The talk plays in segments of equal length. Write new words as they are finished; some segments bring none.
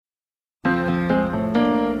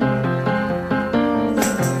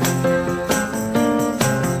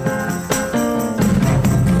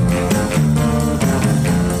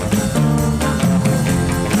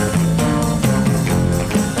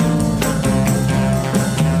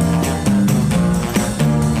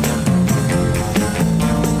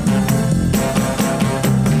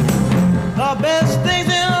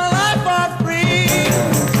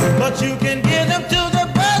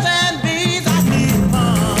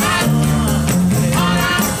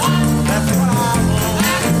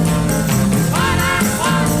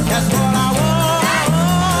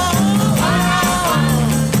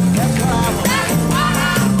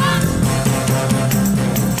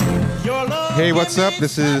Hey, what's up?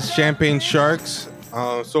 This is Champagne Sharks.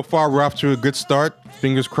 So far, we're off to a good start.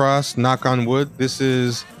 Fingers crossed, knock on wood. This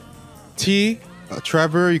is T.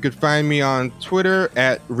 Trevor. You could find me on Twitter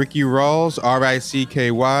at Ricky Rawls,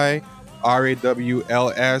 RICKY,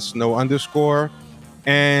 RAWLS, no underscore.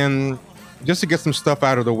 And just to get some stuff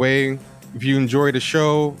out of the way, if you enjoy the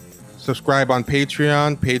show, subscribe on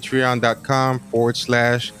Patreon,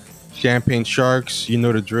 patreon.com/Champagne Sharks. You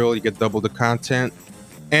know the drill. You get double the content.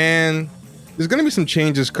 And there's going to be some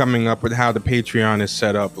changes coming up with how the Patreon is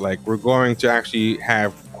set up. Like, we're going to actually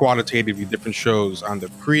have qualitatively different shows on the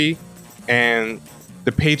pre and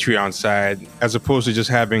the Patreon side, as opposed to just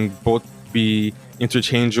having both be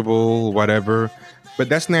interchangeable, whatever. But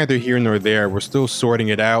that's neither here nor there. We're still sorting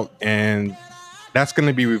it out, and that's going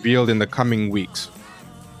to be revealed in the coming weeks.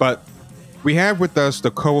 But we have with us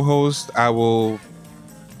the co-host. I will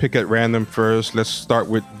pick at random first. Let's start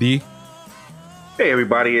with D. Hey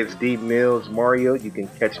everybody, it's D Mills Mario. You can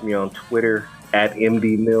catch me on Twitter at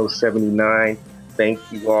MDMills79. Thank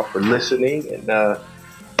you all for listening, and we're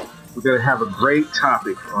going to have a great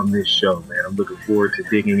topic on this show, man. I'm looking forward to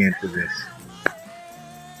digging into this.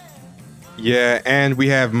 Yeah, and we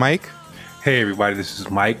have Mike. Hey everybody, this is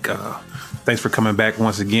Mike. Thanks for coming back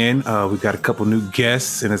once again. We've got a couple new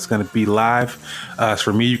guests, and it's going to be live.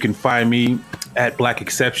 For me, you can find me at Black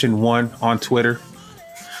Exception 1 on Twitter.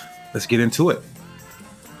 Let's get into it.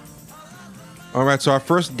 All right, so our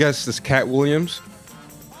first guest is Cat Williams.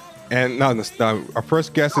 And no, our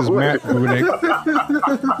first guest is Matt Bruenig.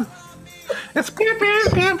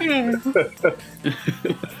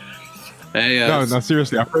 Hey, no,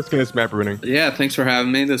 seriously, our first guest is Matt Bruenig. Yeah, thanks for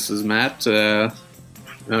having me. This is Matt. I'm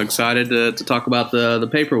excited to talk about the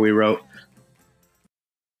paper we wrote.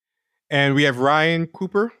 And we have Ryan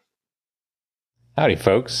Cooper. Howdy,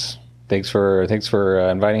 folks. Thanks for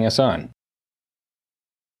inviting us on.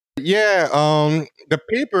 Yeah, the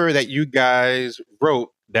paper that you guys wrote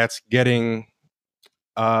that's getting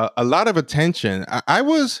a lot of attention. It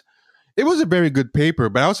was a very good paper,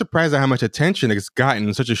 but I was surprised at how much attention it's gotten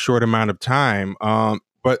in such a short amount of time.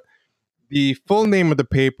 But the full name of the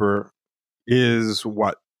paper is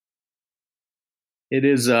what? It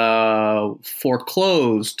is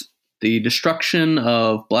Foreclosed: The Destruction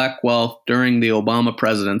of Black Wealth During the Obama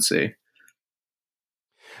Presidency.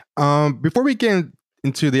 Before we get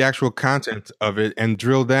into the actual content of it and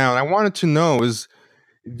drill down, I wanted to know, is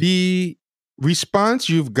the response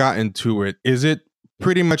you've gotten to it, is it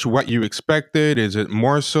pretty much what you expected? Is it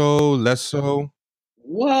more so, less so?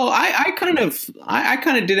 Well, I kind of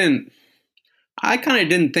didn't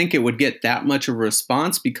think it would get that much of a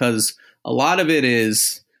response, because a lot of it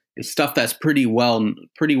is stuff that's pretty well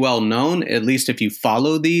known, at least if you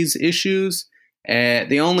follow these issues.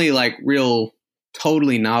 The only real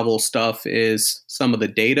totally novel stuff is some of the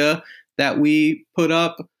data that we put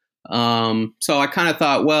up. So I kind of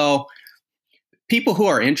thought, well, people who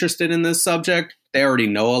are interested in this subject, they already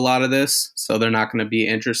know a lot of this, so they're not going to be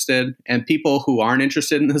interested. And people who aren't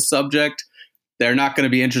interested in this subject, they're not going to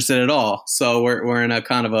be interested at all. So we're in a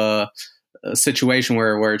kind of a situation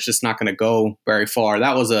where it's just not going to go very far.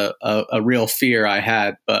 That was a real fear I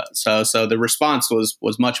had. But so the response was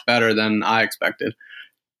much better than I expected.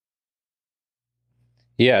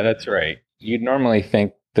 Yeah, that's right. You'd normally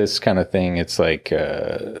think this kind of thing, it's like,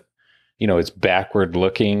 it's backward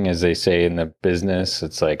looking, as they say in the business.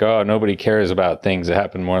 It's like, oh, nobody cares about things that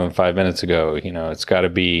happened more than 5 minutes ago. It's got to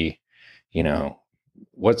be,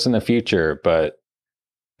 what's in the future. But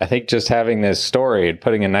I think just having this story and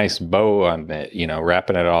putting a nice bow on it,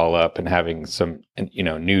 wrapping it all up and having some,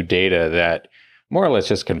 new data that more or less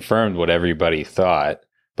just confirmed what everybody thought,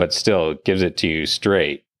 but still gives it to you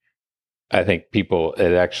straight. I think people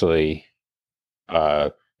really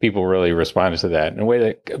responded to that in a way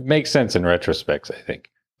that makes sense in retrospect, I think.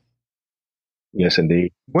 Yes,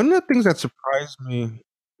 indeed. One of the things that surprised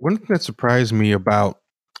me about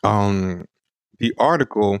the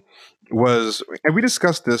article was, and we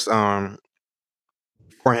discussed this beforehand.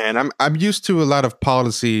 I'm used to a lot of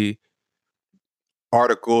policy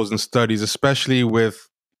articles and studies, especially with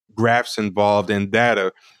graphs involved and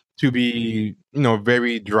data, to be,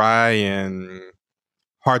 very dry and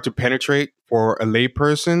hard to penetrate for a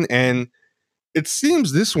layperson. And it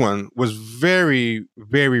seems this one was very,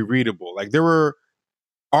 very readable. Like, there were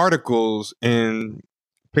articles in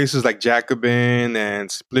places like Jacobin and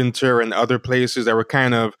Splinter and other places that were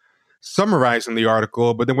kind of summarizing the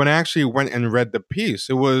article, but then when I actually went and read the piece,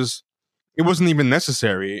 it wasn't even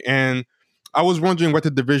necessary. And I was wondering what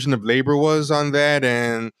the division of labor was on that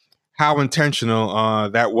and how intentional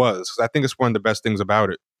that was. 'Cause I think it's one of the best things about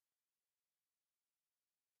it.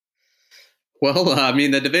 Well, I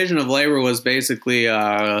mean, the division of labor was basically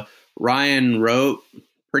Ryan wrote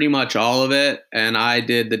pretty much all of it, and I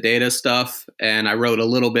did the data stuff, and I wrote a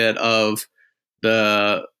little bit of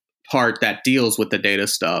the part that deals with the data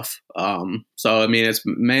stuff. So, I mean, it's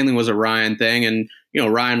mainly was a Ryan thing, and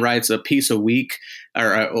Ryan writes a piece a week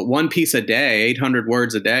or one piece a day, 800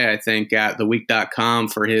 words a day, I think, at theweek.com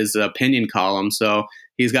for his opinion column. So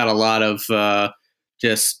he's got a lot of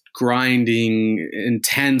just grinding,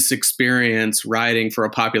 intense experience writing for a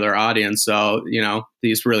popular audience. So,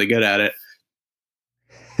 he's really good at it.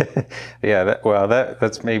 Yeah,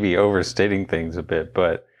 that's maybe overstating things a bit,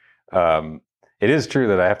 but it is true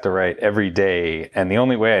that I have to write every day. And the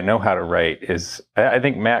only way I know how to write is, I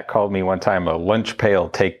think Matt called me one time a lunch pail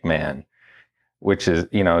take man, which is,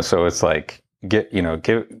 so it's like, give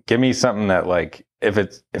me something that, like, if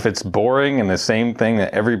it's boring and the same thing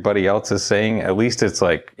that everybody else is saying, at least it's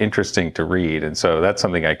like interesting to read. And so that's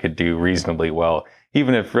something I could do reasonably well,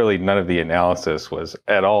 even if really none of the analysis was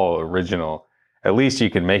at all original. At least you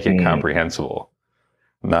can make it comprehensible.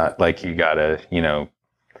 Not like you gotta,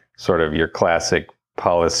 sort of your classic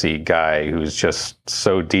policy guy who's just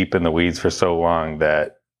so deep in the weeds for so long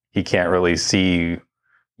that he can't really see,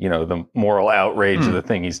 the moral outrage of the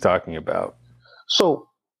thing he's talking about. So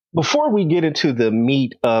before we get into the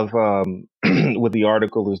meat of what the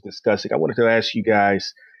article is discussing, I wanted to ask you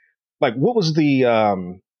guys, like, what was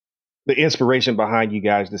the inspiration behind you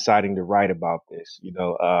guys deciding to write about this?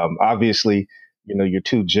 Obviously, you're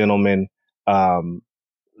two gentlemen,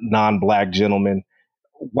 non-Black gentlemen.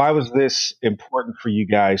 Why was this important for you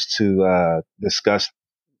guys to discuss?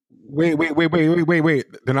 Wait.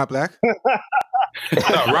 They're not Black? No,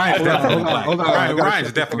 Ryan's definitely Black. Hold on.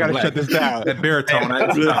 Ryan's definitely Black. Shut this down. That baritone,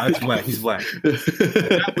 it's Black. He's Black.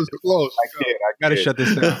 That was close. I gotta shut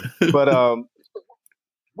this down. But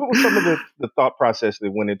what was some of the thought process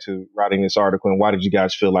that went into writing this article, and why did you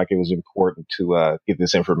guys feel like it was important to get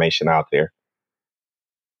this information out there?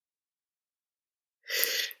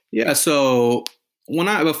 Yeah, so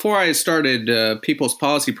before I started People's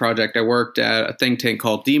Policy Project, I worked at a think tank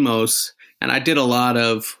called Demos, and I did a lot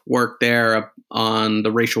of work there on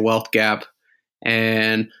the racial wealth gap.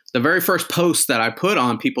 And the very first post that I put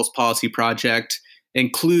on People's Policy Project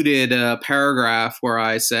included a paragraph where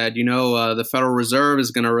I said, the Federal Reserve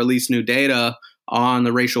is going to release new data on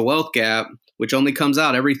the racial wealth gap, which only comes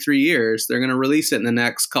out every 3 years. They're going to release it in the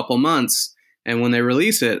next couple months. And when they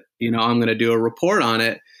release it, I'm going to do a report on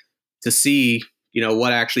it to see,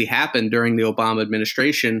 what actually happened during the Obama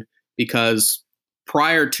administration, because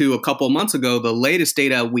prior to a couple months ago, the latest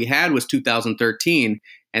data we had was 2013,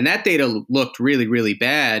 and that data looked really, really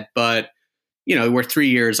bad. But, we're 3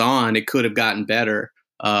 years on, it could have gotten better.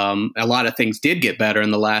 A lot of things did get better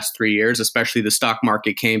in the last 3 years, especially the stock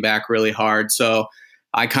market came back really hard. So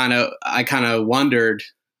I kind of wondered,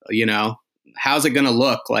 how's it going to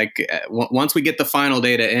look like once we get the final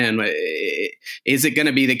data in? Is it going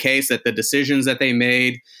to be the case that the decisions that they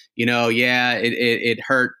made, it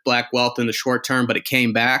hurt Black wealth in the short term, but it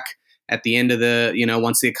came back at the end of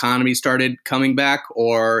once the economy started coming back?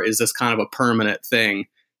 Or is this kind of a permanent thing?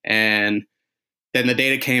 And then the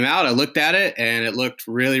data came out, I looked at it, and it looked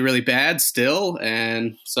really, really bad still.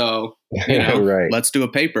 And so, right. Let's do a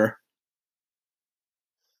paper.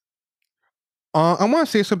 I want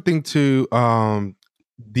to say something to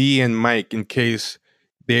Dee and Mike in case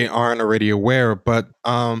they aren't already aware. But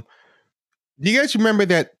do you guys remember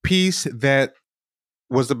that piece that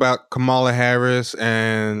was about Kamala Harris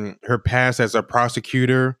and her past as a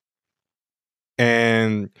prosecutor?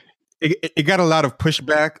 And it got a lot of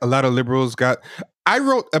pushback. A lot of liberals I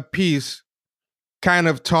wrote a piece kind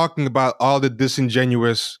of talking about all the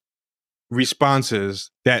disingenuous responses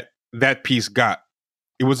that piece got.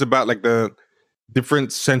 It was about like the different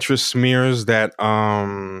centrist smears that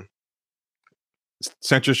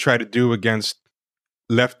centrists try to do against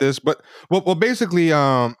leftists. But well, basically,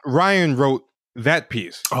 Ryan wrote that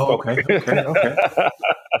piece. Oh, okay.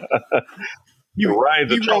 He wrote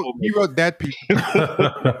that piece.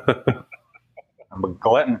 I'm a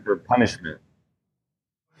glutton for punishment.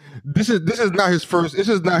 This is not his first. This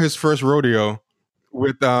is not his first rodeo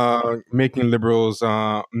with making liberals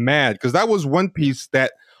mad, because that was one piece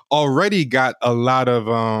that already got a lot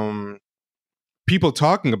of people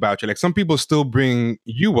talking about you. Like, some people still bring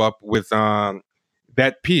you up with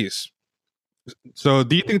that piece. So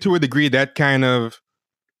do you think to a degree that kind of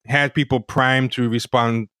had people primed to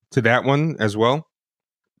respond to that one as well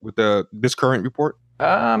with this current report?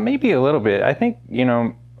 Maybe a little bit. I think,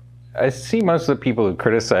 I see most of the people who are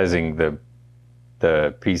criticizing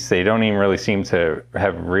the piece, they don't even really seem to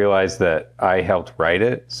have realized that I helped write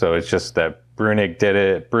it. So it's just that Bruenig did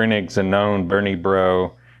it. Bruenig's a known Bernie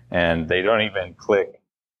bro, and they don't even click.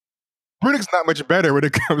 Bruenig's not much better when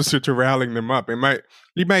it comes to rallying them up. He might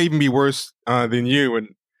even be worse than you.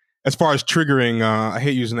 And as far as triggering, I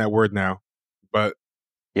hate using that word now, but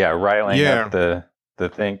yeah, riling up the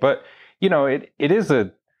thing. But it is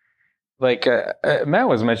a like Matt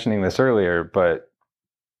was mentioning this earlier, but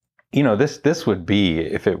this would be,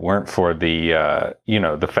 if it weren't for the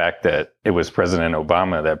the fact that it was President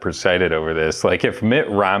Obama that presided over this. Like if Mitt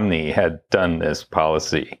Romney had done this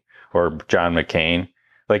policy, or John McCain,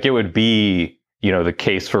 like it would be the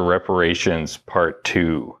case for reparations part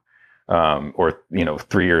 2, or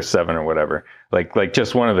 3 or 7 or whatever. Like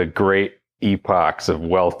just one of the great epochs of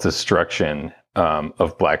wealth destruction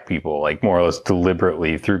of Black people, like more or less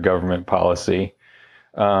deliberately through government policy.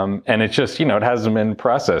 And it's just, it hasn't been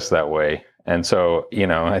processed that way. And so,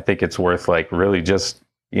 I think it's worth like really just,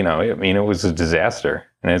 it was a disaster,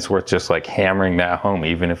 and it's worth just like hammering that home,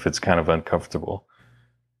 even if it's kind of uncomfortable.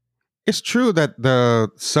 It's true that the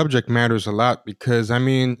subject matters a lot because,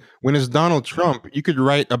 when it's Donald Trump, you could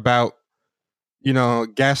write about,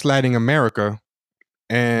 gaslighting America,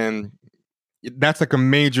 and that's like a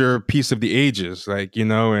major piece of the ages,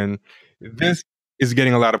 and this is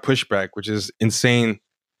getting a lot of pushback, which is insane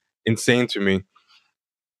to me.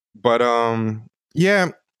 But yeah,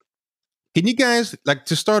 can you guys, like,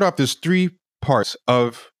 to start off, there's 3 parts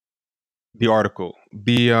of the article,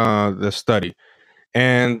 the study,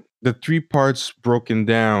 and the 3 parts broken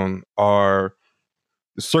down are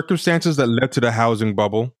the circumstances that led to the housing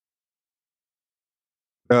bubble,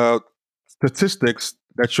 the statistics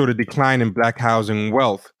that showed a decline in Black housing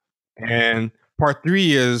wealth, and part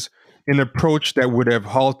 3 is an approach that would have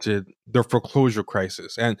halted the foreclosure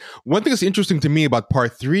crisis. And one thing that's interesting to me about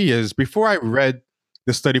part 3 is, before I read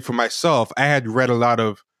the study for myself, I had read a lot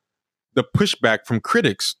of the pushback from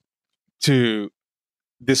critics to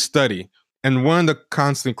this study. And one of the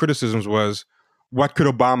constant criticisms was, what could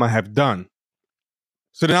Obama have done?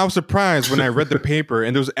 So then I was surprised when I read the paper,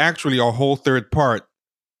 and there was actually a whole 3rd part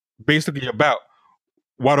basically about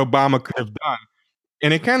what Obama could have done.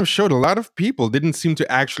 And it kind of showed a lot of people didn't seem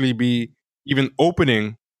to actually be even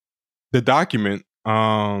opening the document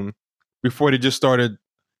before they just started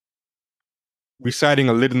reciting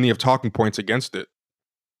a litany of talking points against it.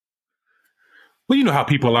 Well, you know how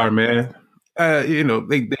people are, man.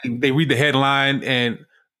 They read the headline and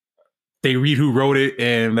they read who wrote it,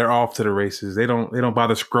 and they're off to the races. They don't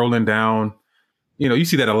bother scrolling down. You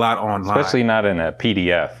see that a lot online. Especially not in a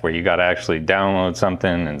PDF where you got to actually download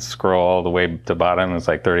something and scroll all the way to the bottom. It's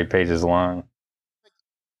like 30 pages long.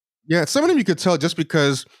 Yeah, some of them you could tell just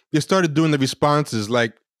because they started doing the responses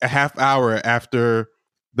like a half hour after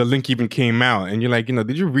the link even came out. And you're like,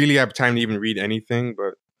 did you really have time to even read anything?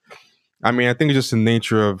 But I think it's just the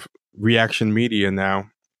nature of reaction media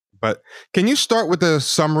now. But can you start with a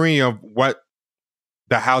summary of what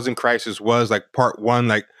the housing crisis was, like part 1,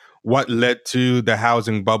 like what led to the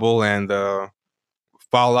housing bubble and the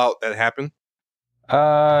fallout that happened?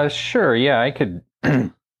 Sure. Yeah, I could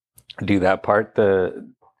do that part. The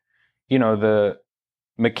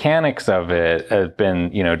mechanics of it have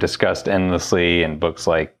been, discussed endlessly in books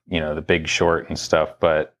like, The Big Short and stuff.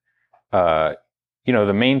 But, the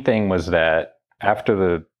main thing was that after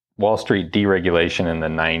the Wall Street deregulation in the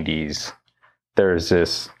 90s, there's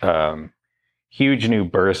this huge new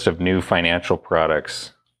burst of new financial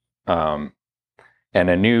products, and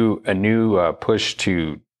a new push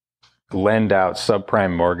to lend out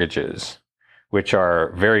subprime mortgages, which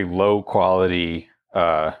are very low quality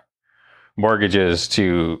mortgages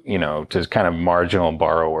to kind of marginal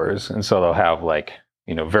borrowers. And so they'll have like,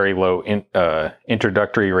 very low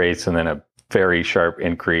introductory rates and then a very sharp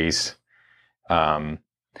increase,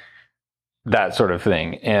 that sort of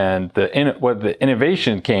thing. And what the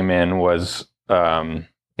innovation came in was,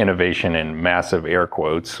 innovation in massive air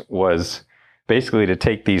quotes, was basically to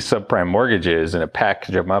take these subprime mortgages and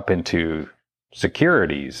package them up into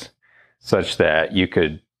securities such that you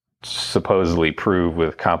could supposedly prove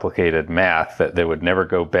with complicated math that they would never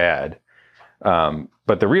go bad.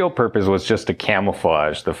 But the real purpose was just to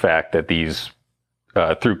camouflage the fact that these,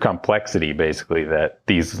 through complexity, basically, that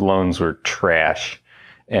these loans were trash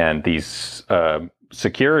and these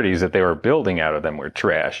securities that they were building out of them were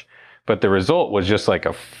trash. But the result was just like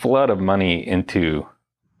a flood of money into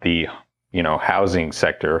the, housing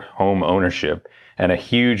sector, home ownership, and a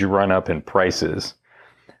huge run up in prices.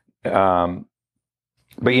 But,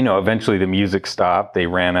 eventually the music stopped. They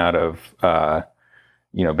ran out of,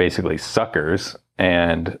 basically suckers,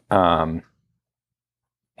 and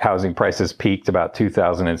housing prices peaked about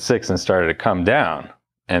 2006 and started to come down.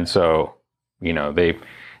 And so, they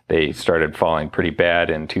they started falling pretty bad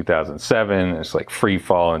in 2007. It's like free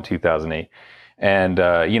fall in 2008. And,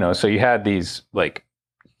 so you had these like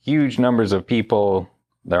huge numbers of people,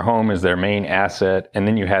 their home is their main asset. And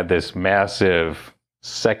then you had this massive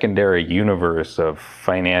secondary universe of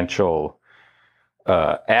financial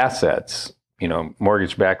assets,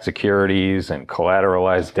 mortgage-backed securities and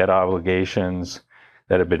collateralized debt obligations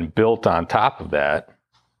that have been built on top of that.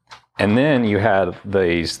 And then you had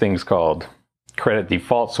these things called credit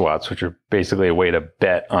default swaps, which are basically a way to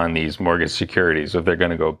bet on these mortgage securities if they're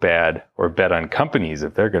going to go bad, or bet on companies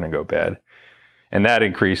if they're going to go bad. And that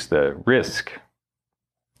increased the risk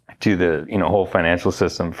to the whole financial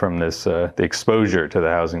system from this the exposure to the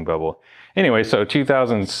housing bubble. Anyway, so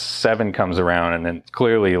 2007 comes around, and then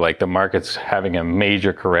clearly like the market's having a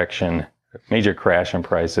major correction, major crash in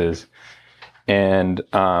prices. And,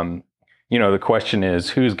 the question is,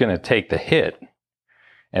 who's going to take the hit?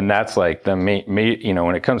 And that's like the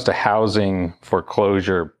when it comes to housing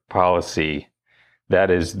foreclosure policy, that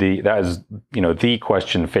is the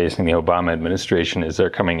question facing the Obama administration as they're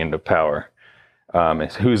coming into power.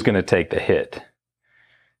 Is who's going to take the hit?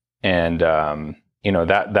 And,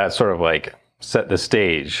 that sort of like set the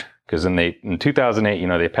stage, because in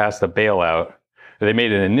 2008, they passed a bailout. They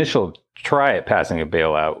made an initial try at passing a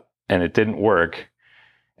bailout, and it didn't work.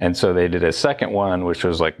 And so they did a second one, which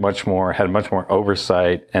was like much more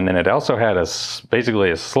oversight. And then it also had basically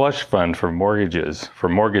a slush fund for mortgages, for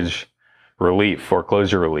mortgage relief,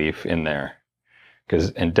 foreclosure relief in there.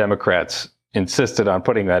 And Democrats insisted on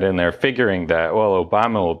putting that in there, figuring that, well,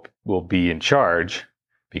 Obama will be in charge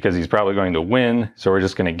because he's probably going to win. So we're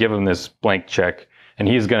just going to give him this blank check, and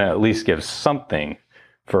he's going to at least give something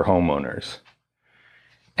for homeowners.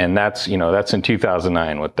 And that's in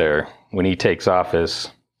 2009 when he takes office.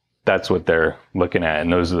 That's what they're looking at,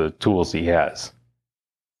 and those are the tools he has.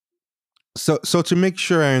 So to make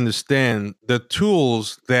sure I understand, the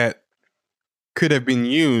tools that could have been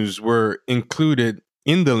used were included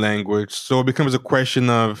in the language, so it becomes a question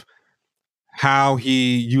of how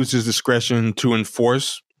he uses discretion to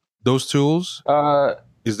enforce those tools?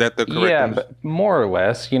 Is that the correct? Yeah, but more or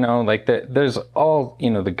less, there's all,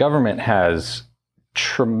 the government has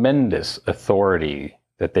tremendous authority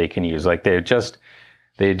that they can use. Like they had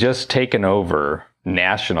just taken over,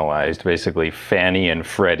 nationalized basically Fannie and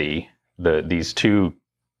Freddie, these two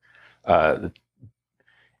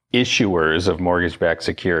issuers of mortgage-backed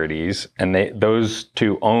securities, and those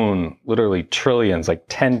two own literally trillions, like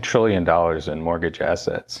 $10 trillion in mortgage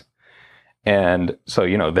assets. And so,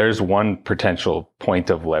 there's one potential point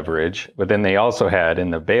of leverage, but then they also had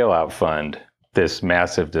in the bailout fund this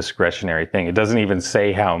massive discretionary thing. It doesn't even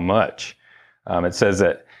say how much. It says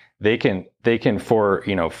that they can for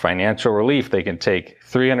financial relief, they can take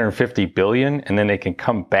 $350 billion, and then they can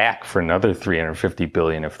come back for another $350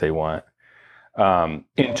 billion if they want.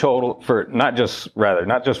 In total, for not just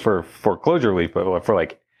for foreclosure relief, but for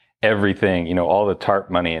like everything, all the TARP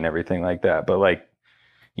money and everything like that. But like,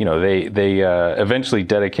 they eventually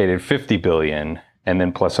dedicated $50 billion, and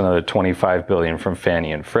then plus another $25 billion from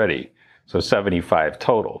Fannie and Freddie, so 75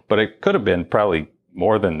 total. But it could have been probably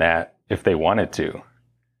more than that if they wanted to.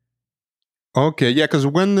 Okay, yeah, because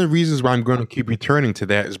one of the reasons why I'm going to keep returning to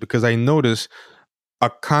that is because I notice a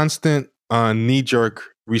constant knee-jerk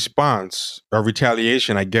response or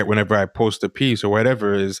retaliation I get whenever I post a piece or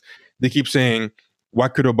whatever is they keep saying,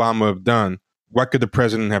 what could Obama have done? What could the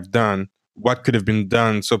president have done? What could have been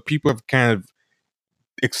done? So people have kind of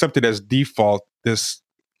accepted as default this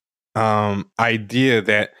idea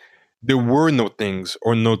that there were no things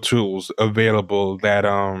or no tools available that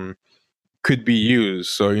could be used.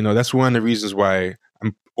 So, that's one of the reasons why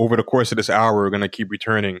I'm over the course of this hour, we're going to keep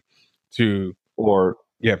returning to. Or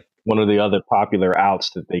one of the other popular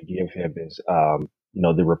outs that they give him is,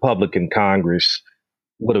 the Republican Congress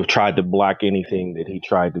would have tried to block anything that he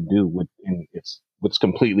tried to do. And what's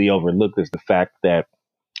completely overlooked is the fact that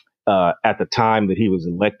at the time that he was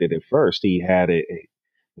elected at first, he had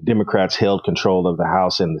Democrats held control of the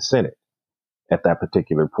House and the Senate at that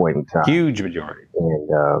particular point in time. Huge majority.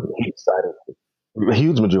 And he decided, a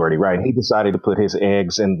huge majority, right? He decided to put his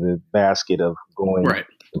eggs in the basket of going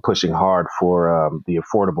and pushing hard for the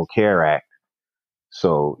Affordable Care Act.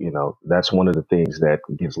 So, that's one of the things that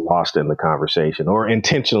gets lost in the conversation or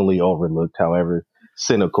intentionally overlooked, however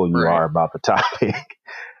cynical you are about the topic.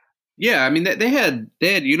 Yeah, I mean, they had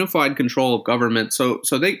unified control of government, so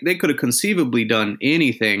they could have conceivably done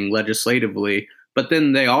anything legislatively, but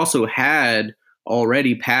then they also had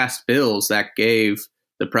already passed bills that gave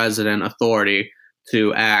the president authority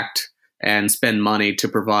to act and spend money to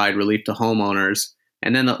provide relief to homeowners.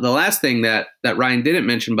 And then the last thing that Ryan didn't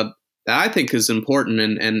mention, but that I think is important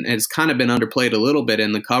and has kind of been underplayed a little bit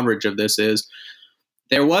in the coverage of this is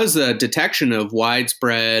there was a detection of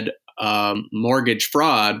widespread mortgage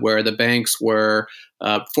fraud where the banks were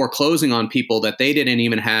foreclosing on people that they didn't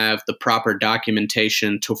even have the proper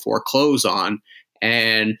documentation to foreclose on.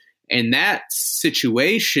 And in that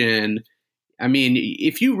situation, I mean,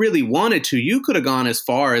 if you really wanted to, you could have gone as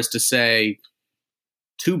far as to say,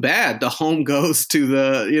 too bad the home goes to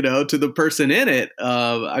the person in it.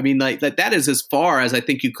 I mean, like that is as far as I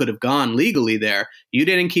think you could have gone legally there. You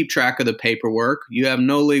didn't keep track of the paperwork. You have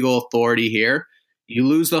no legal authority here. You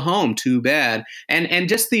lose the home. Too bad. And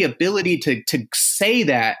just the ability to say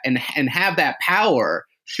that and have that power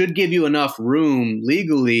should give you enough room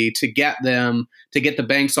legally to get the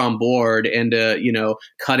banks on board and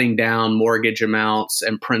cutting down mortgage amounts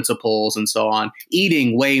and principals and so on,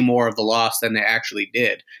 eating way more of the loss than they actually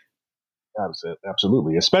did.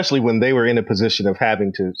 Absolutely, especially when they were in a position of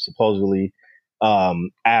having to supposedly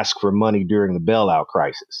ask for money during the bailout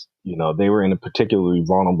crisis. They were in a particularly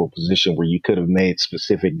vulnerable position where you could have made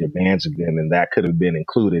specific demands of them, and that could have been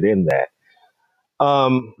included in that.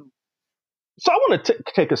 So I want to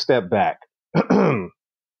take a step back.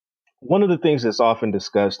 One of the things that's often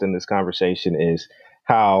discussed in this conversation is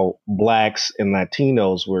how Blacks and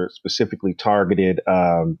Latinos were specifically targeted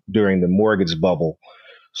during the mortgage bubble.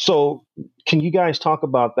 So can you guys talk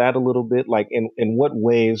about that a little bit? Like in what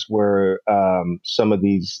ways were some of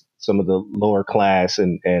the lower class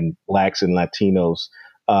and Blacks and Latinos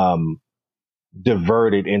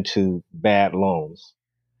diverted into bad loans?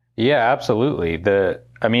 Yeah, absolutely.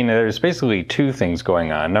 There's basically two things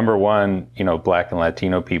going on. Number one, Black and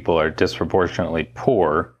Latino people are disproportionately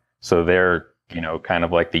poor, so they're, kind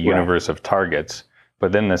of like the universe of targets.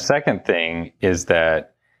 But then the second thing is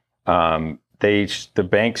that the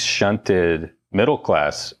banks shunted middle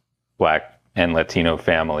class Black and Latino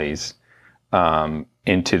families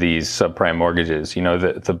into these subprime mortgages.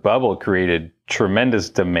 The bubble created tremendous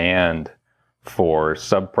demand for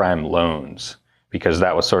subprime loans, because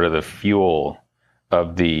that was sort of the fuel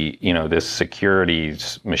of the, this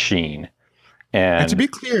securities machine. And to be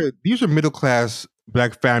clear, these are middle class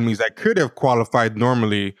Black families that could have qualified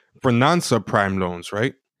normally for non-subprime loans,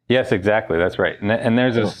 right? Yes, exactly. That's right. And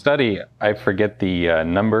there's a study, I forget the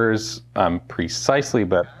numbers precisely,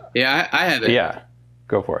 but yeah, I have it. Yeah,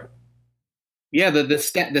 go for it. Yeah, the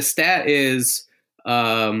stat is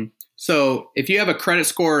so if you have a credit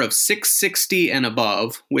score of 660 and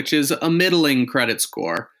above, which is a middling credit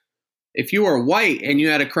score, if you are white and you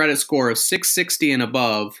had a credit score of 660 and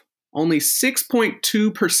above, only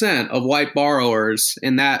 6.2% of white borrowers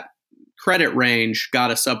in that credit range got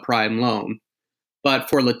a subprime loan. But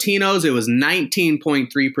for Latinos, it was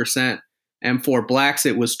 19.3%. And for Blacks,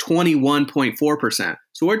 it was 21.4%.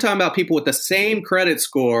 So we're talking about people with the same credit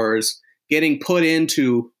scores getting put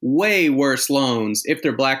into way worse loans if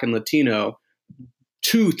they're Black and Latino,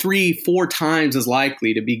 2, 3, 4 times as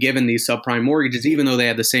likely to be given these subprime mortgages, even though they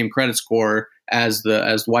have the same credit score as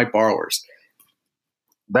white borrowers.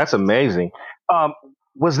 That's amazing.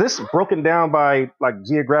 Was this broken down by like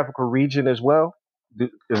geographical region as well?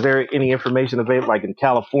 Is there any information available? Like in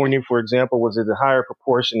California, for example, was it a higher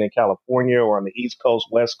proportion in California or on the East Coast,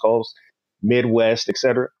 West Coast, Midwest, et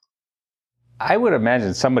cetera? I would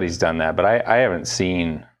imagine somebody's done that, but I haven't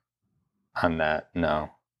seen on that.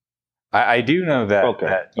 No, I do know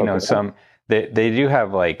that some they do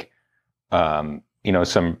have like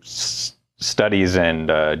some studies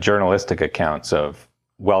and journalistic accounts of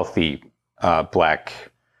wealthy Black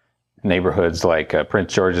neighborhoods like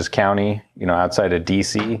Prince George's County, outside of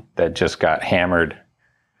DC, that just got hammered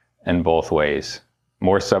in both ways.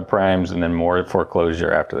 More subprimes and then more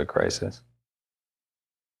foreclosure after the crisis.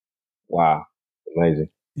 Wow. Amazing.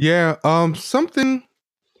 Yeah. Something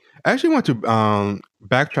I actually want to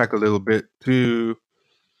backtrack a little bit to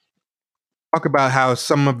talk about how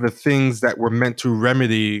some of the things that were meant to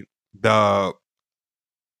remedy the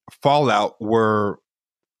fallout were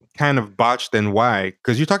kind of botched, and why.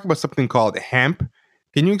 Because you talked about something called HAMP.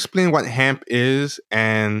 Can you explain what HAMP is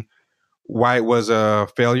and why it was a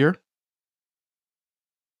failure?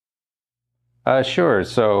 Sure.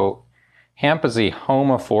 So HAMP is a home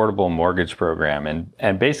affordable mortgage program.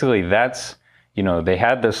 And basically that's, they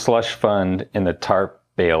had the slush fund in the TARP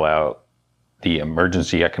bailout, the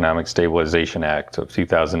Emergency Economic Stabilization Act of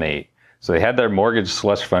 2008. So they had their mortgage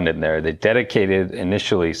slush fund in there. They dedicated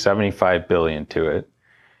initially $75 billion to it.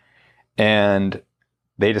 And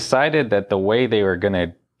they decided that the way they were going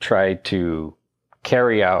to try to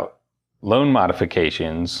carry out loan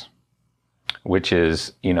modifications, which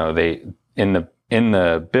is, they in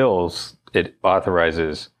the bills, it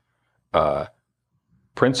authorizes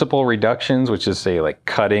principal reductions, which is say like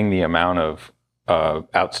cutting the amount of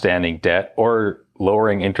outstanding debt or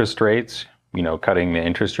lowering interest rates, cutting the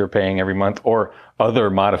interest you're paying every month, or other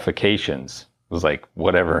modifications. It was like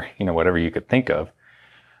whatever you could think of.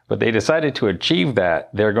 But they decided to achieve that.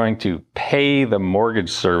 They're going to pay the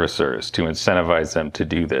mortgage servicers to incentivize them to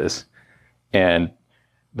do this. And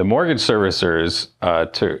the mortgage servicers,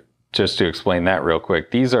 to explain that real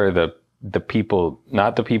quick, these are the people,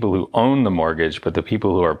 not the people who own the mortgage, but the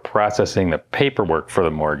people who are processing the paperwork for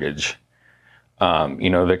the mortgage.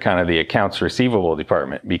 They're kind of the accounts receivable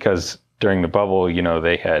department, because during the bubble,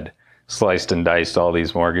 they had sliced and diced all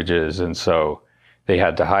these mortgages. And so they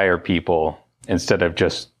had to hire people instead of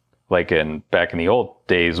just like back in the old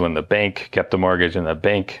days when the bank kept the mortgage and the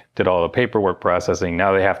bank did all the paperwork processing.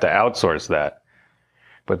 Now they have to outsource that.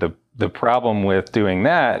 But the problem with doing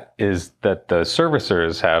that is that the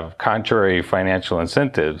servicers have contrary financial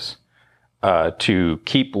incentives to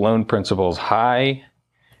keep loan principals high,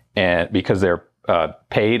 and because they're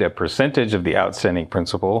paid a percentage of the outstanding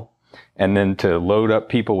principal, and then to load up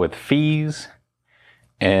people with fees,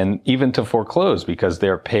 and even to foreclose because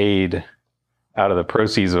they're paid out of the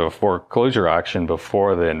proceeds of a foreclosure auction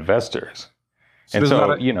before the investors. So and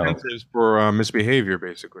so, incentives for misbehavior,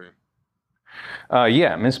 basically.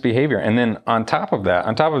 Misbehavior. And then on top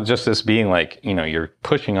of just this being like, you're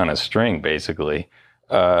pushing on a string, basically,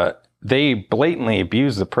 they blatantly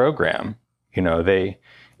abuse the program. They,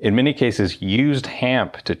 in many cases, used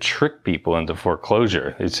HAMP to trick people into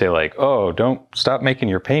foreclosure. They'd say like, oh, don't stop making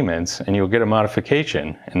your payments and you'll get a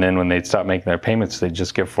modification. And then when they'd stop making their payments, they'd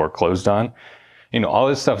just get foreclosed on. All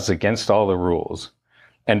this stuff is against all the rules.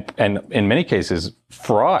 And in many cases,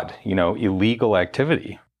 fraud, illegal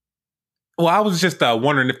activity. Well, I was just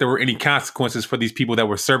wondering if there were any consequences for these people that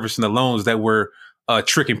were servicing the loans that were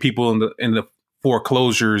tricking people in the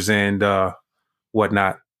foreclosures and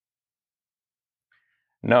whatnot.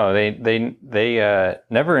 No, they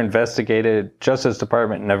never investigated. Justice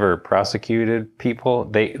Department never prosecuted people.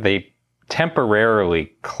 They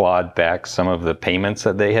temporarily clawed back some of the payments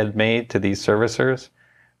that they had made to these servicers,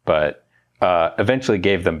 but eventually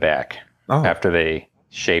gave them back after they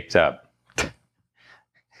shaped up.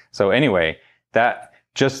 So anyway,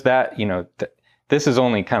 this is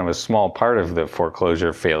only kind of a small part of the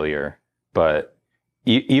foreclosure failure, but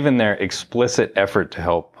even their explicit effort to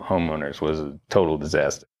help homeowners was a total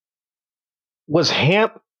disaster. Was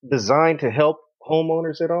HAMP designed to help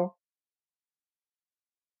homeowners at all?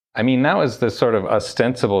 I mean, that was the sort of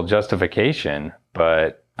ostensible justification,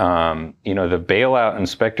 but, the bailout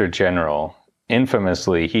inspector general,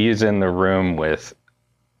 infamously, he's in the room with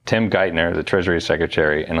Tim Geithner, the Treasury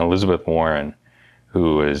Secretary, and Elizabeth Warren,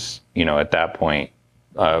 who is, at that point,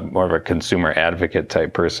 more of a consumer advocate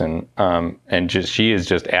type person. She is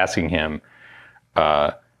just asking him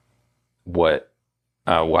why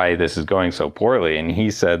this is going so poorly. And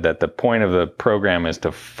he said that the point of the program is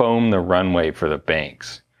to foam the runway for the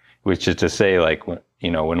banks, which is to say, like, when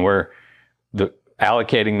we're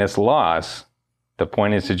allocating this loss, the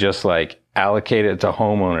point is to just like allocate it to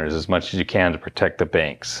homeowners as much as you can to protect the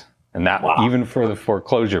banks. And that even for the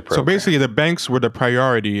foreclosure program. So basically the banks were the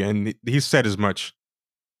priority, and he said as much.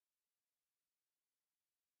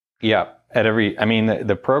 Yeah.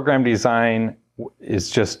 The program design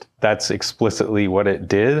is just, that's explicitly what it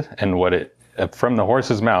did and what it, from the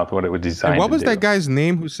horse's mouth, what it would design. And what was that guy's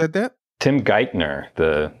name who said that? Tim Geithner,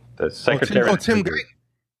 the secretary. Tim Geithner.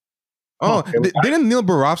 Didn't Neil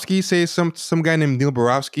Borowski say some guy named Neil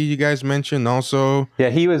Borowski you guys mentioned also?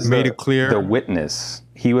 Yeah, he was made it clear. The witness.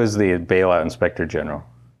 He was the bailout inspector general.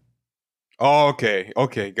 Oh, okay,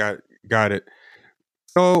 got it.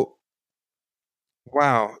 So,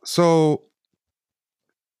 wow. So,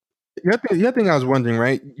 the other thing I was wondering,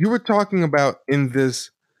 right? You were talking about in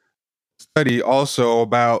this study also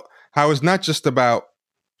about how it's not just about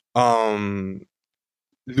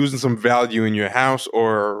losing some value in your house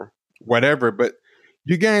or whatever, but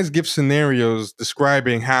you guys give scenarios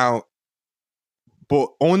describing how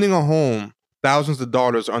owning a home thousands of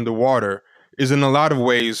dollars underwater is in a lot of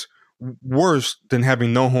ways worse than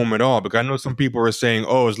having no home at all. Because I know some people are saying,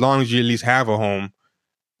 oh, as long as you at least have a home,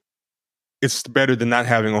 it's better than not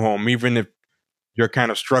having a home, even if you're kind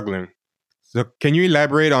of struggling. So can you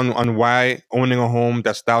elaborate on why owning a home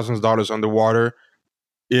that's thousands of dollars underwater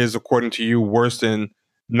is, according to you, worse than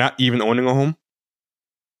not even owning a home?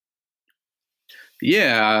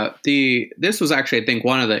 Yeah, this was actually, I think,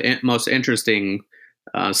 one of the most interesting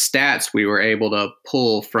stats we were able to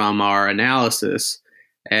pull from our analysis,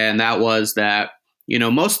 and that was that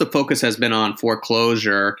most of the focus has been on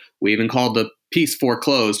foreclosure. We even called the piece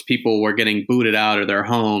foreclosed, people were getting booted out of their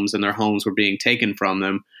homes and their homes were being taken from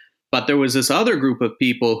them. But there was this other group of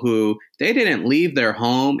people who they didn't leave their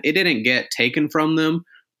home. It didn't get taken from them,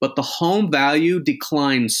 but the home value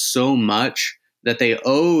declined so much that they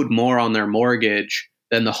owed more on their mortgage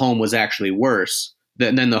than the home was actually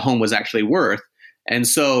than the home was actually worth. And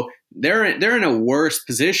so they're in a worse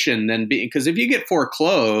position than because if you get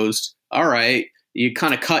foreclosed, all right, you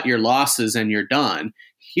kind of cut your losses and you're done.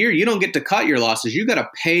 Here, you don't get to cut your losses. You got to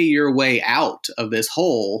pay your way out of this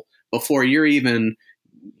hole before you're even,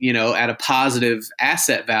 at a positive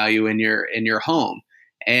asset value in your home.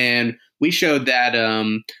 And we showed that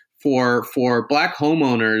for Black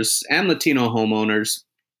homeowners and Latino homeowners,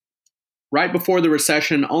 right before the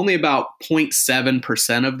recession, only about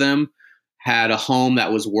 0.7% of them had a home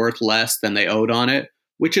that was worth less than they owed on it,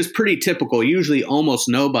 which is pretty typical. Usually almost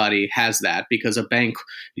nobody has that because a bank,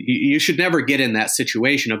 you should never get in that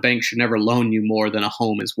situation. A bank should never loan you more than a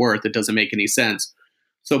home is worth. It doesn't make any sense.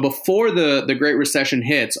 So before the Great Recession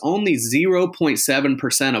hits, only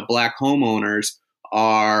 0.7% of Black homeowners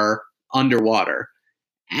are underwater.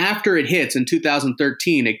 After it hits in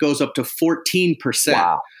 2013, it goes up to 14%.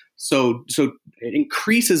 Wow. So it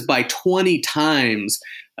increases by 20 times.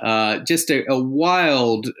 Just a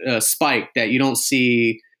wild spike that you don't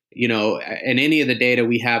see, in any of the data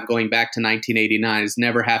we have going back to 1989. Has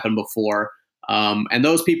never happened before. And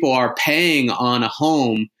those people are paying on a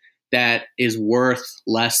home that is worth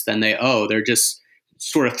less than they owe. They're just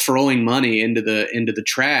sort of throwing money into the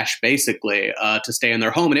trash, basically, to stay in their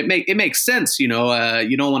home. And it makes sense. You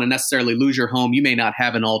don't want to necessarily lose your home. You may not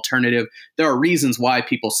have an alternative. There are reasons why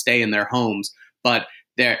people stay in their homes, but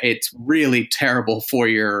it's really terrible for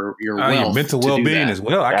your wealth, your mental well-being as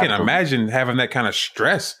well. I Absolutely. can't imagine having that kind of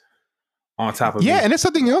stress on top of Yeah, it. and it's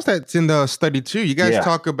something else that's in the study too. You guys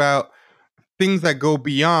talk about things that go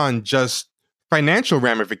beyond just financial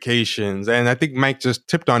ramifications, and I think Mike just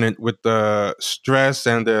tipped on it with the stress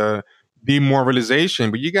and the demoralization.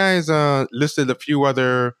 But you guys listed a few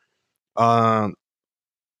other, I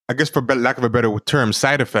guess for lack of a better term,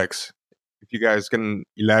 side effects. If you guys can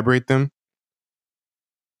elaborate them.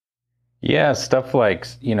 Yeah, stuff like,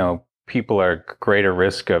 people are at greater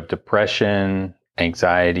risk of depression,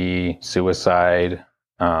 anxiety, suicide.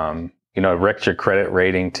 It wrecks your credit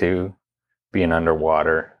rating too, being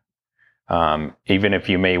underwater. Even if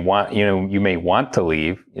you may want to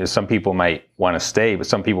leave. Some people might want to stay, but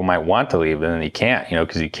some people might want to leave, and then you can't,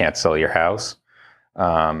 because you can't sell your house.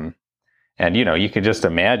 And you could just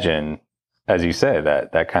imagine, as you said,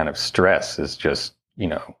 that kind of stress is just,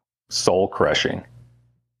 soul crushing.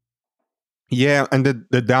 Yeah, and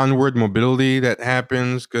the downward mobility that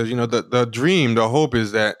happens because the dream, the hope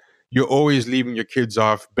is that you're always leaving your kids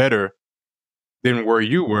off better than where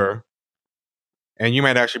you were, and you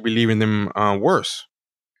might actually be leaving them worse.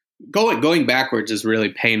 Going backwards is really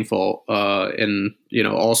painful in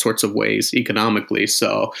all sorts of ways economically.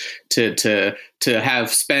 So to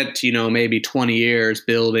have spent maybe 20 years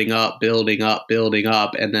building up,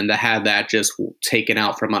 and then to have that just taken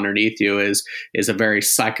out from underneath you is a very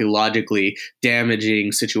psychologically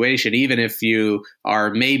damaging situation. Even if you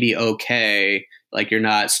are maybe okay, like you're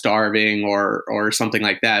not starving or something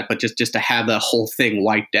like that, but just to have the whole thing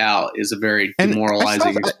wiped out is a very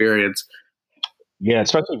demoralizing experience. Yeah,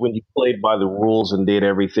 especially when you played by the rules and did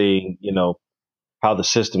everything, how the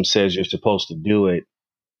system says you're supposed to do it.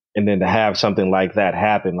 And then to have something like that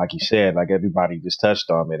happen, like you said, like everybody just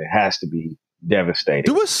touched on it has to be devastating.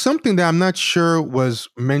 There was something that I'm not sure was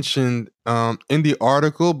mentioned in the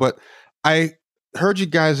article, but I heard you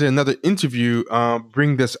guys in another interview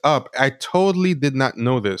bring this up. I totally did not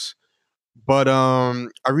know this, but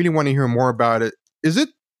I really want to hear more about it. Is it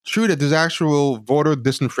true that there's actual voter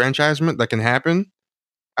disenfranchisement that can happen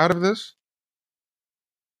out of this?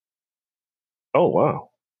 Oh, wow.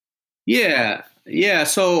 Yeah.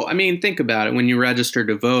 So, think about it. When you register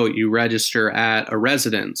to vote, you register at a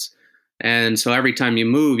residence. And so every time you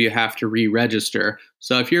move, you have to re-register.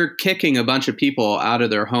 So if you're kicking a bunch of people out of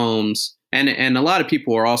their homes, and a lot of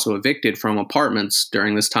people were also evicted from apartments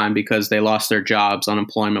during this time because they lost their jobs,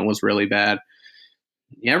 unemployment was really bad.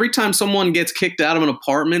 Every time someone gets kicked out of an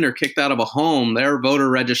apartment or kicked out of a home, their voter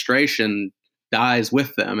registration dies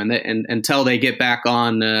with them, and until they get back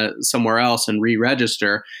on somewhere else and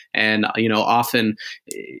re-register. And often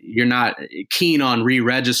you're not keen on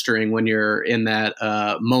re-registering when you're in that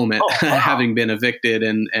moment, having been evicted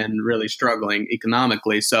and really struggling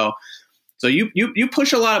economically. So you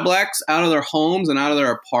push a lot of blacks out of their homes and out of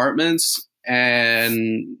their apartments,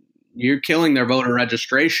 and you're killing their voter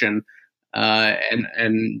registration.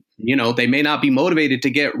 And they may not be motivated to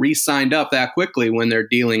get re-signed up that quickly when they're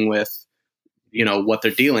dealing with what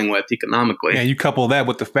they're dealing with economically. Yeah, you couple that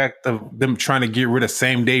with the fact of them trying to get rid of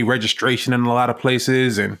same day registration in a lot of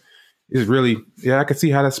places, and it's really, I can see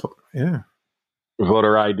how that's,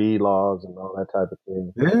 voter ID laws and all that type of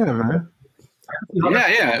thing. Yeah, man.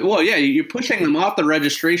 Yeah. Well, yeah, you're pushing them off the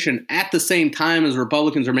registration at the same time as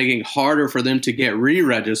Republicans are making it harder for them to get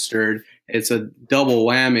re-registered. It's a double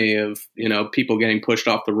whammy of, people getting pushed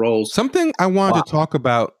off the rolls. Something I wanted to talk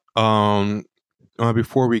about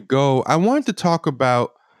before we go, I wanted to talk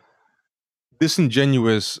about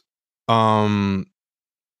disingenuous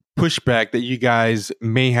pushback that you guys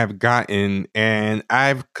may have gotten, and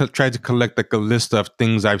I've tried to collect like a list of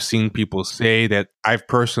things I've seen people say that I've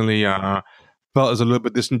personally felt is a little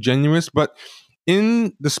bit disingenuous. But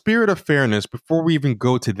in the spirit of fairness, before we even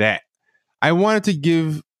go to that, I wanted to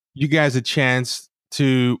give you guys a chance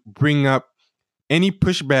to bring up any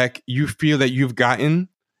pushback you feel that you've gotten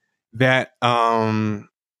that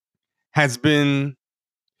has been.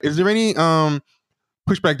 Is there any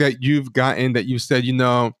pushback that you've gotten that you said, you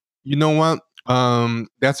know what,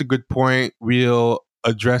 that's a good point, we'll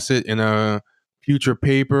address it in a future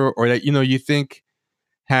paper, or that you think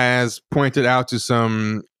has pointed out to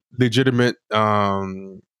some legitimate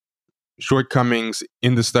shortcomings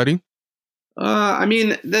in the study?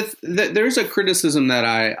 There's a criticism that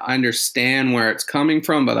I understand where it's coming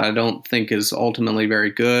from, but I don't think is ultimately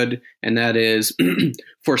very good. And that is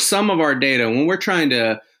for some of our data, when we're trying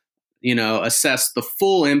to, assess the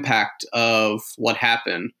full impact of what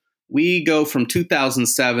happened, we go from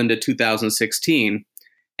 2007 to 2016.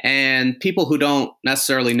 And people who don't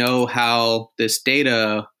necessarily know how this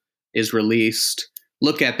data is released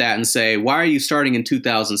look at that and say, why are you starting in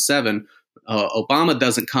 2007? Obama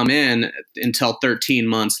doesn't come in until 13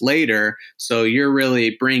 months later. So you're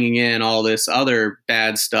really bringing in all this other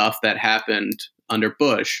bad stuff that happened under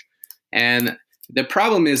Bush. And the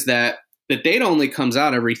problem is that the data only comes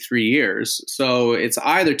out every 3 years. So it's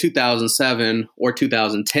either 2007 or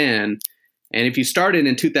 2010. And if you started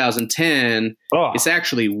in 2010, it's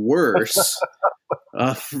actually worse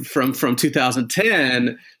from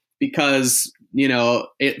 2010 because,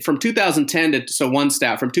 from 2010 to, so one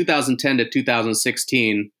stat, from 2010 to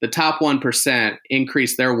 2016, the top 1%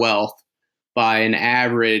 increased their wealth by an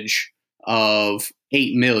average of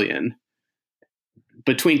 8 million.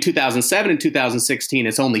 Between 2007 and 2016,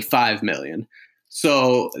 it's only 5 million.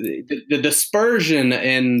 So the dispersion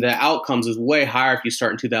in the outcomes is way higher if you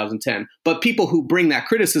start in 2010. But people who bring that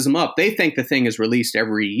criticism up, they think the thing is released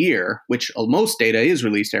every year, which most data is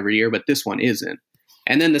released every year, but this one isn't.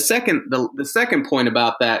 And then the second point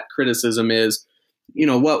about that criticism is,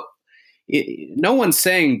 no one's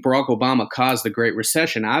saying Barack Obama caused the Great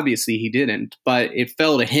Recession. Obviously, he didn't, but it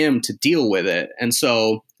fell to him to deal with it. And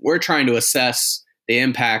so we're trying to assess the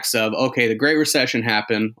impacts of, okay, the Great Recession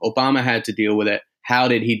happened. Obama had to deal with it. How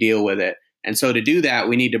did he deal with it? And so to do that,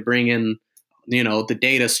 we need to bring in, the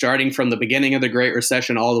data starting from the beginning of the Great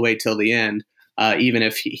Recession all the way till the end. Even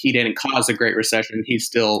if he didn't cause the Great Recession, he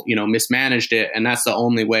still, mismanaged it. And that's the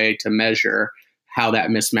only way to measure how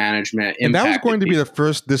that mismanagement impacted. And that was going to be the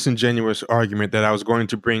first disingenuous argument that I was going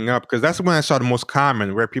to bring up, because that's when I saw the most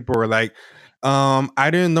common, where people were like, I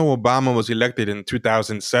didn't know Obama was elected in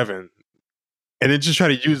 2007. And they just try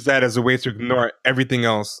to use that as a way to ignore everything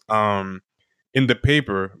else in the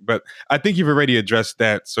paper. But I think you've already addressed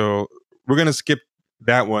that, so we're going to skip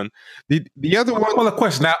that one. The other one. Well, the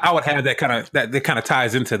question I would have that kind of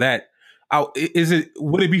ties into that.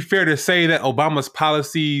 Would it be fair to say that Obama's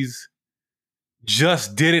policies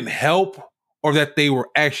just didn't help, or that they were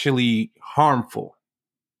actually harmful?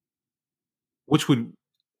 Which would?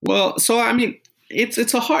 Well, so I mean, it's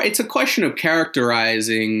a question of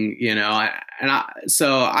characterizing,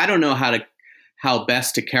 so I don't know how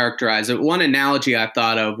best to characterize it. One analogy I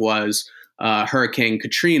thought of was Hurricane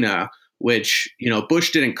Katrina, which,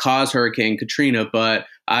 Bush didn't cause Hurricane Katrina, but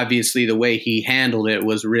obviously the way he handled it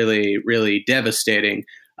was really, really devastating.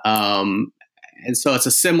 And so it's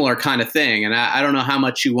a similar kind of thing. And I don't know how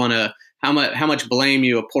much how much blame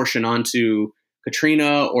you apportion onto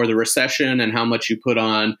Katrina or the recession, and how much you put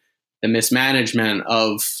on the mismanagement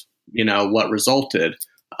of, what resulted.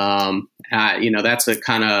 That's a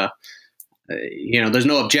kind of, there's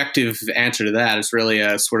no objective answer to that. It's really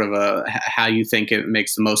a sort of how you think it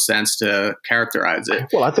makes the most sense to characterize it.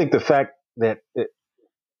 Well, I think the fact that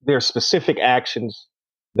there are specific actions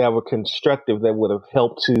that were constructive that would have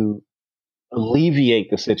helped to alleviate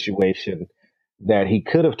the situation that he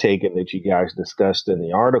could have taken, that you guys discussed in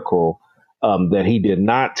the article, that he did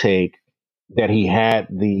not take, that he had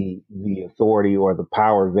the authority or the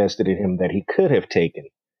power vested in him that he could have taken.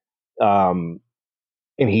 And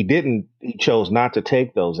he didn't, he chose not to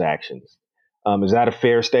take those actions. Is that a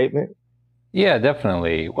fair statement? Yeah,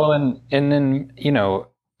 definitely. Well, and then,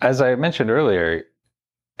 as I mentioned earlier,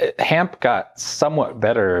 hemp got somewhat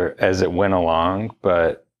better as it went along,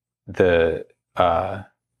 but the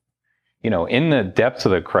in the depths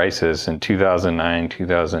of the crisis in 2009,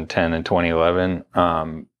 2010, and 2011,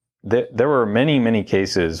 there were many, many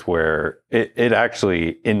cases where it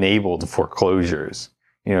actually enabled foreclosures.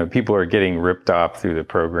 People are getting ripped off through the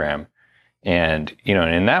program. And,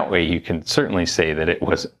 in that way, you can certainly say that it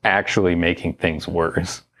was actually making things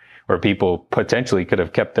worse, where people potentially could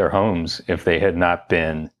have kept their homes if they had not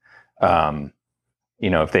been,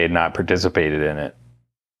 if they had not participated in it.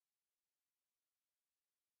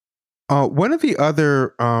 One of the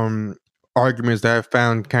other arguments that I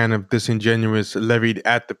found kind of disingenuous levied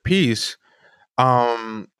at the piece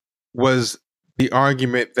was the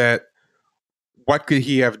argument that what could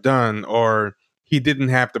he have done, or he didn't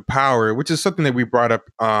have the power, which is something that we brought up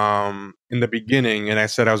in the beginning, and I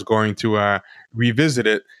said I was going to revisit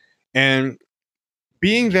it. And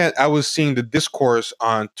being that I was seeing the discourse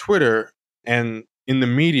on Twitter and in the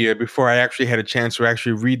media before I actually had a chance to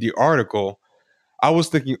actually read the article, I was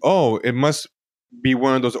thinking, oh, it must be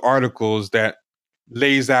one of those articles that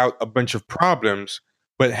lays out a bunch of problems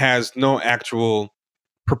but has no actual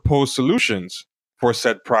proposed solutions for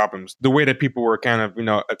said problems, the way that people were kind of,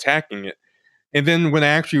 attacking it. And then when I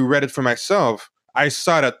actually read it for myself, I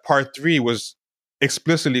saw that part 3 was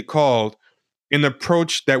explicitly called an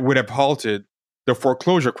approach that would have halted the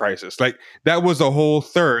foreclosure crisis. Like, that was a whole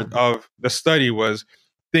third of the study was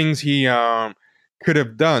things he could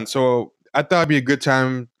have done. So I thought it'd be a good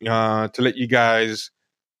time to let you guys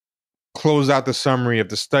close out the summary of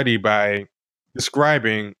the study by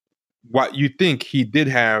describing what you think he did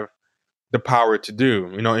have the power to do,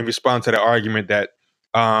 in response to the argument that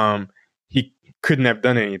he couldn't have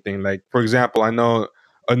done anything. Like, for example, I know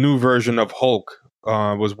a new version of Hulk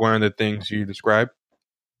was one of the things you described.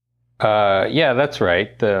 Yeah, that's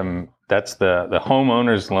right. That's the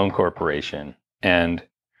Homeowners Loan Corporation. And,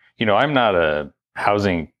 I'm not a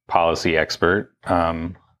housing policy expert.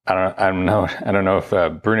 I don't know if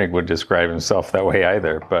Bruenig would describe himself that way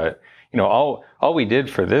either. But, all we did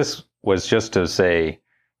for this was just to say,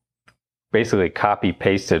 basically copy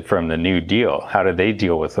pasted from the New Deal. How did they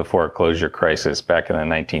deal with the foreclosure crisis back in the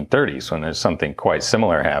 1930s when there's something quite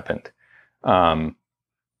similar happened? And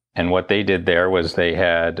what they did there was they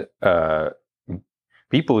had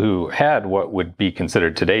people who had what would be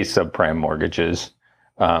considered today's subprime mortgages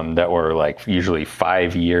that were like usually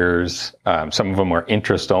 5 years. Some of them were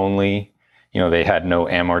interest only. They had no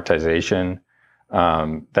amortization.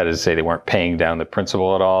 That is to say, they weren't paying down the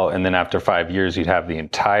principal at all. And then after 5 years, you'd have the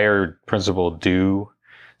entire principal due.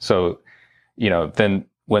 So, then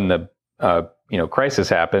when the, crisis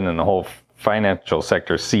happened and the whole financial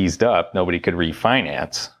sector seized up, nobody could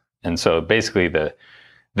refinance. And so basically the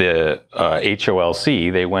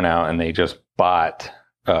HOLC, they went out and they just bought,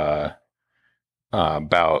 first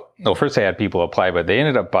they had people apply, but they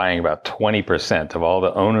ended up buying about 20% of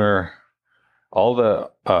all the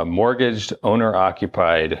mortgaged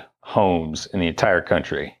owner-occupied homes in the entire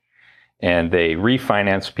country. And they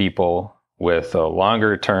refinanced people with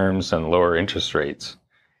longer terms and lower interest rates.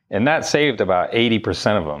 And that saved about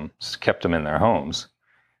 80% of them, kept them in their homes.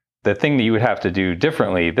 The thing that you would have to do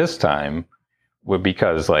differently this time would,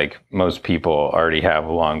 because like most people already have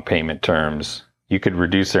long payment terms, you could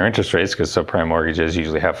reduce their interest rates because subprime mortgages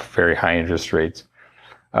usually have very high interest rates.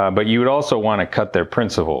 But you would also want to cut their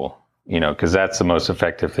principal, because that's the most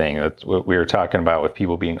effective thing. That's what we were talking about with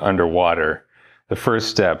people being underwater. The first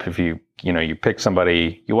step, if you pick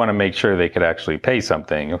somebody, you want to make sure they could actually pay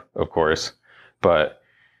something, of course, but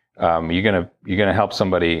you're gonna help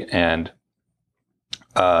somebody, and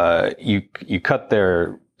you cut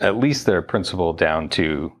at least their principal down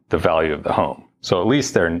to the value of the home. So at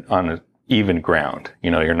least they're on even ground.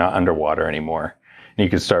 You're not underwater anymore, and you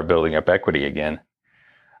can start building up equity again.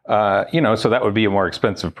 So that would be a more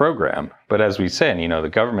expensive program. But as we said, the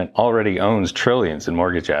government already owns trillions in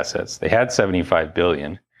mortgage assets. They had 75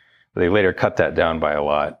 billion. But they later cut that down by a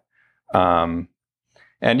lot. And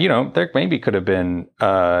there maybe could have been,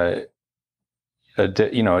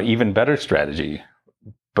 even better strategy.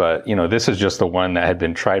 But, this is just the one that had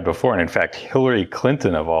been tried before. And in fact, Hillary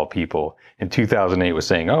Clinton, of all people, in 2008 was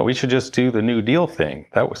saying, oh, we should just do the New Deal thing.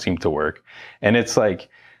 That would seem to work. And it's like,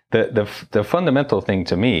 the fundamental thing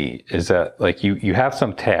to me is that, like, you have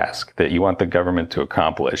some task that you want the government to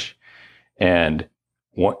accomplish. And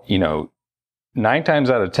 9 times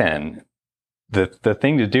out of 10, the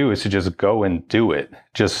thing to do is to just go and do it.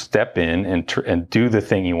 Just step in and do the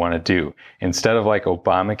thing you want to do, instead of like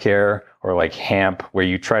Obamacare or like Hamp, where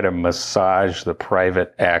you try to massage the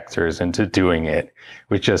private actors into doing it,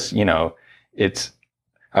 which just, it's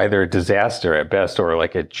either a disaster at best or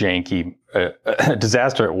like a janky, a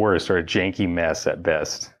disaster at worst or a janky mess at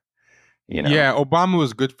best. Yeah, Obama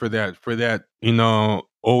was good for that.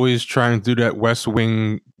 Always trying to do that West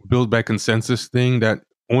Wing build by consensus thing that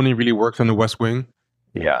only really works on the West Wing.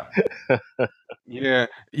 Yeah. Yeah,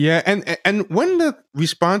 and one of the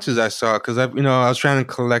responses I saw, because I was trying to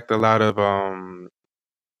collect a lot of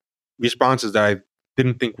responses that I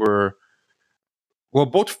didn't think were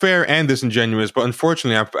both fair and disingenuous, but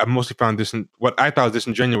unfortunately, I mostly found what I thought was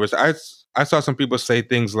disingenuous. I saw some people say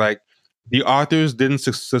things like the authors didn't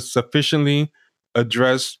sufficiently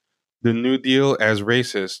address the New Deal as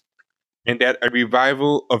racist, and that a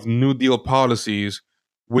revival of New Deal policies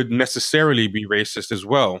would necessarily be racist as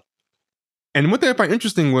well. And what I find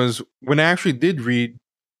interesting was when I actually did read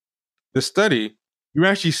the study, you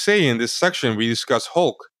actually say in this section we discuss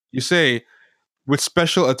Hulk, you say, with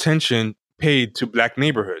special attention paid to black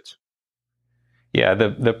neighborhoods. Yeah,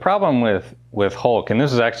 the problem with Hulk, and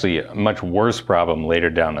this is actually a much worse problem later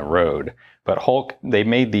down the road, but Hulk, they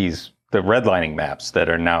made the redlining maps that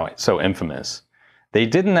are now so infamous. They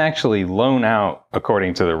didn't actually loan out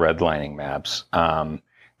according to the redlining maps.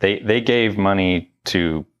 They gave money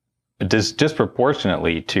to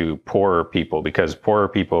disproportionately to poorer people, because poorer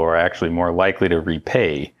people are actually more likely to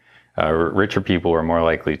repay. Richer people are more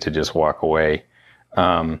likely to just walk away.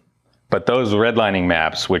 But those redlining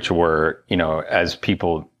maps, which were, as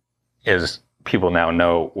people now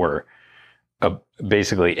know, were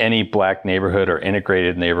basically any black neighborhood or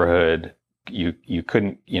integrated neighborhood, you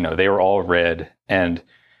couldn't, they were all red. And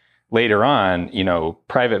later on,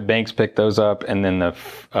 private banks picked those up, and then the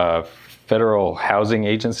Federal Housing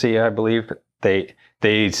Agency, I believe,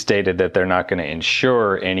 they stated that they're not going to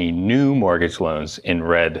insure any new mortgage loans in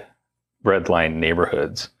red line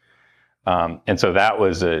neighborhoods. And so that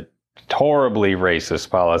was a horribly racist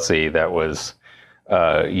policy that was,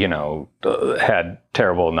 had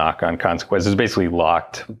terrible knock-on consequences. Basically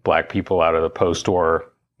locked black people out of the post-war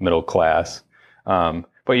middle class. But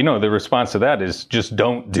the response to that is just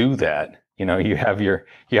don't do that. You have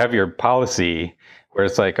your policy where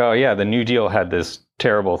it's like, oh yeah, the New Deal had this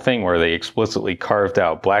terrible thing where they explicitly carved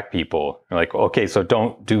out black people. You're like, okay, so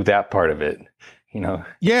don't do that part of it.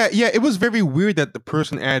 Yeah, it was very weird that the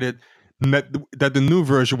person added that the new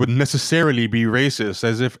version would necessarily be racist,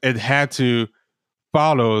 as if it had to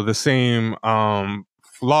follow the same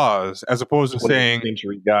flaws, as opposed to saying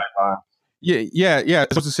century guidelines. Yeah. As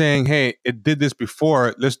opposed to saying, hey, it did this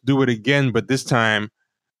before, let's do it again, but this time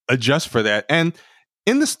adjust for that. And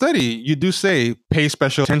in the study, you do say pay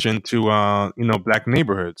special attention to black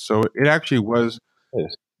neighborhoods. So it actually was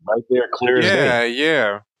right there, clear as day.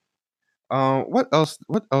 Yeah. What else?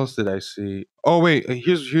 What else did I see? Oh wait,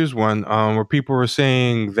 here's one. Where people were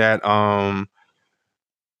saying that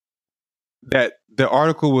that the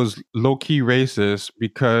article was low key racist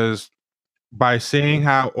because by saying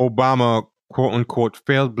how Obama quote unquote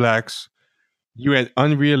failed blacks, you had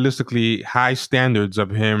unrealistically high standards of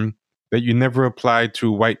him that you never applied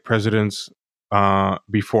to white presidents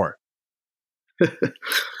before.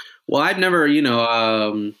 Well, I'd never,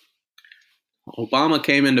 Obama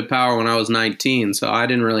came into power when I was 19, so I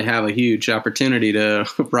didn't really have a huge opportunity to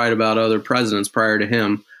write about other presidents prior to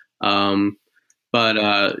him. I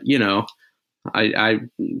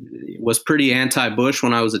was pretty anti-Bush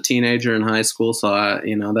when I was a teenager in high school, so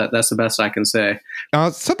that's the best I can say.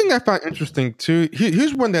 Something I found interesting too.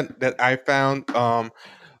 Here's one that I found.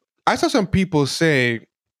 I saw some people say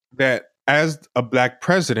that as a black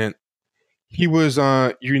president, he was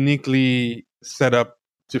uniquely set up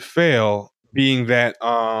to fail, being that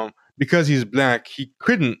because he's black, he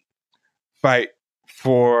couldn't fight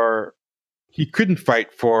for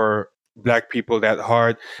black people that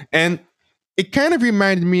hard. And it kind of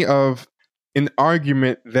reminded me of an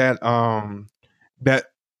argument that that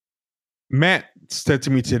Matt said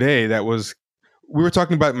to me today. We were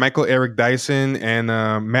talking about Michael Eric Dyson, and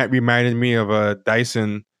Matt reminded me of a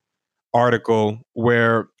Dyson article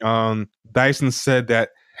where Dyson said that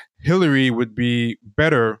Hillary would be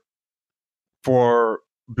better for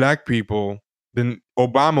black people than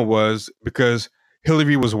Obama was because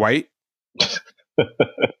Hillary was white.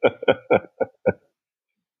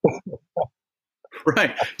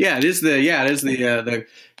 Right. Yeah, it is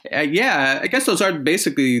I guess those are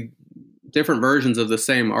basically different versions of the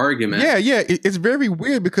same argument. Yeah. It's very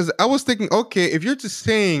weird because I was thinking, okay, if you're just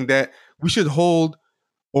saying that we should hold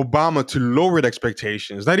Obama to lowered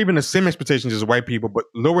expectations, not even the same expectations as white people, but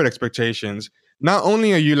lowered expectations, not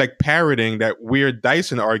only are you like parroting that weird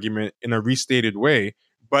Dyson argument in a restated way,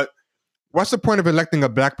 but what's the point of electing a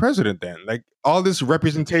black president then? Like all this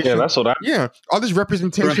representation, that's what all this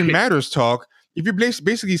representation Right. matters talk. If you're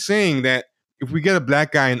basically saying that if we get a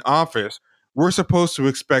black guy in office, we're supposed to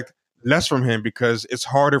expect less from him because it's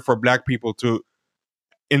harder for black people to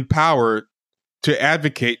empower to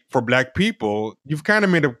advocate for black people, you've kind of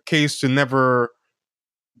made a case to never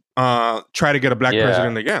try to get a black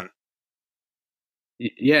president again.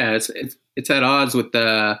 Yeah, it's at odds with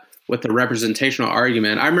the representational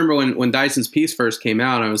argument. I remember when Dyson's piece first came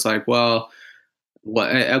out, I was like, well,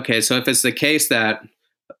 okay, so if it's the case that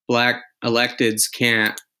black electeds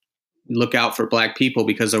can't look out for black people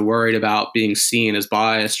because they're worried about being seen as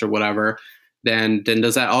biased or whatever, then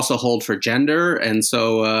does that also hold for gender? And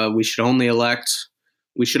so we should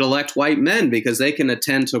elect white men because they can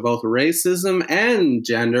attend to both racism and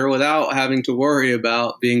gender without having to worry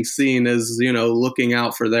about being seen as, looking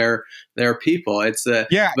out for their people. It's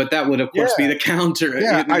but that would of course be the counter.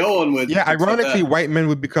 No one would. Yeah, ironically, white men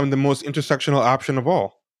would become the most intersectional option of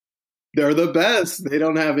all. They're the best. They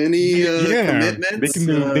don't have any commitments.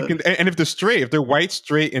 They can, and if they're white,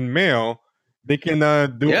 straight, and male, they can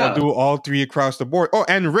do all three across the board. Oh,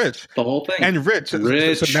 and rich. The whole thing. And rich. So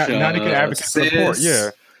now they can advocate for the poor. Yeah.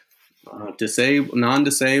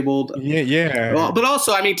 Non-disabled. Yeah. Well, but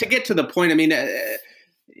also, I mean, to get to the point, I mean,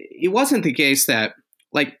 it wasn't the case that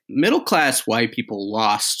like middle-class white people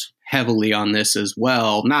lost heavily on this as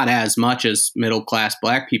well. Not as much as middle-class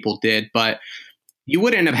black people did, but you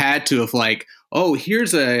wouldn't have had to have like, oh,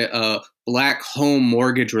 here's a black home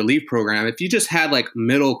mortgage relief program. If you just had like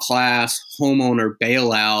middle class homeowner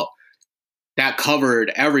bailout that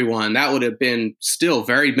covered everyone, that would have been still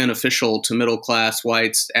very beneficial to middle class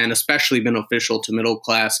whites and especially beneficial to middle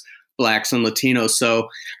class blacks and Latinos. So,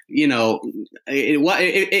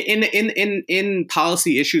 in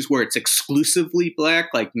policy issues where it's exclusively black,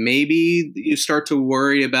 like maybe you start to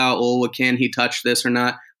worry about, well, can he touch this or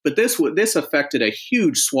not? But this affected a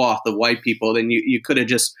huge swath of white people. Then you could have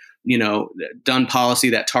just done policy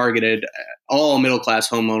that targeted all middle class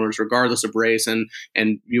homeowners, regardless of race, and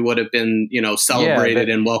you would have been celebrated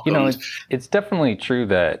and welcomed. It's definitely true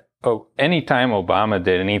that anytime Obama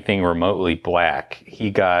did anything remotely black, he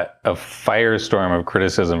got a firestorm of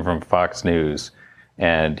criticism from Fox News.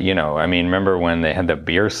 And remember when they had the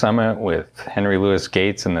beer summit with Henry Louis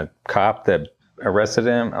Gates and the cop that arrested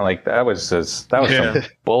him? Like that was some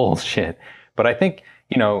bullshit. But I think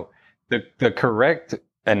the correct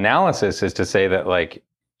analysis is to say that like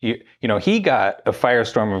he got a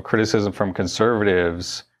firestorm of criticism from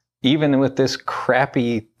conservatives even with this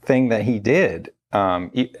crappy thing that he did.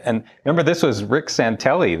 And remember, this was Rick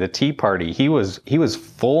Santelli, the Tea Party. He was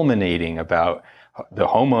fulminating about the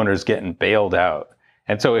homeowners getting bailed out.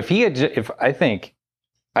 And so I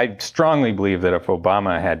strongly believe that if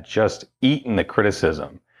Obama had just eaten the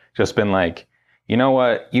criticism, just been like, you know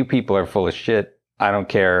what, you people are full of shit. I don't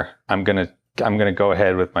care. I'm gonna go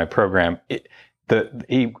ahead with my program.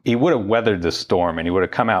 He would have weathered the storm, and he would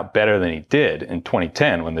have come out better than he did in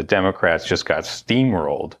 2010 when the Democrats just got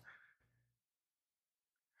steamrolled.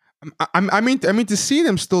 I mean, to see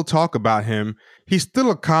them still talk about him, he's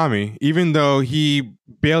still a commie, even though he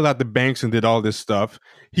bailed out the banks and did all this stuff.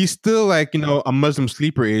 He's still like, a Muslim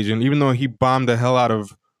sleeper agent, even though he bombed the hell out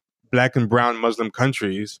of black and brown Muslim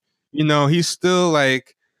countries. He's still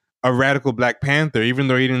like a radical Black Panther, even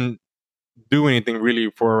though he didn't do anything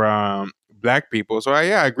really for black people. So I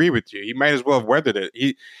agree with you. He might as well have weathered it.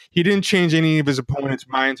 He didn't change any of his opponents'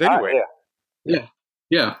 minds anyway.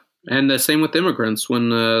 Yeah. And the same with immigrants,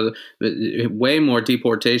 when way more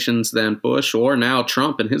deportations than Bush or now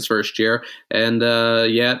Trump in his first year. And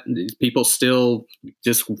yet people still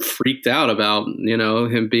just freaked out about,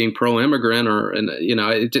 him being pro-immigrant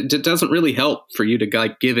it doesn't really help for you to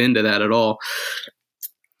like give into that at all.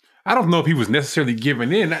 I don't know if he was necessarily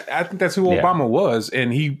giving in. I think that's who Obama was.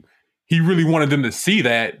 And he really wanted them to see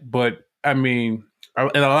that. But I mean,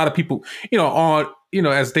 and a lot of people,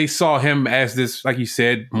 as they saw him as this, like you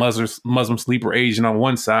said, Muslim sleeper agent on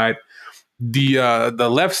one side, the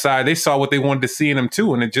left side, they saw what they wanted to see in him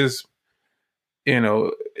too, and it just,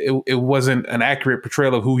 it wasn't an accurate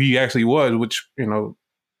portrayal of who he actually was, which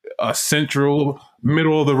a central,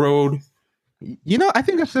 middle of the road. I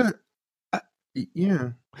think that's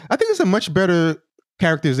I think it's a much better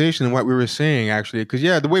characterization than what we were saying actually, because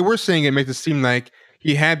the way we're saying it makes it seem like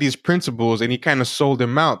he had these principles and he kind of sold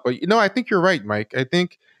them out. But I think you're right, Mike. I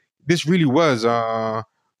think this really was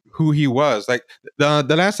who he was. Like the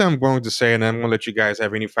last thing I'm going to say, and I'm going to let you guys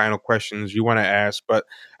have any final questions you want to ask. But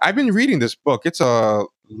I've been reading this book. It's a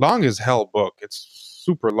long as hell book. It's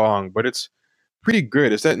super long, but it's pretty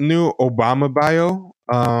good. It's that new Obama bio.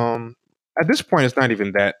 At this point, it's not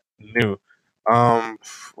even that new. Um,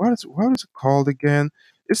 what is it called again?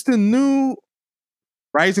 It's the new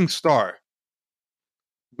Rising Star.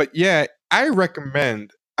 But yeah, I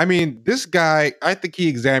recommend. I mean, this guy, I think he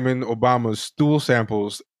examined Obama's stool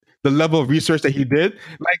samples, the level of research that he did.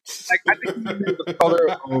 Like I think he knew the color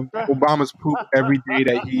of Obama's poop every day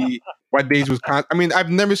that what days was I mean, I've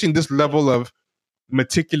never seen this level of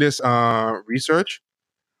meticulous research.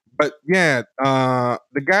 But yeah,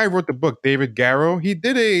 the guy who wrote the book, David Garrow, he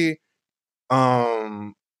did a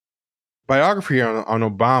um biography on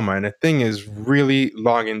Obama, and the thing is really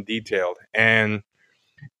long and detailed. And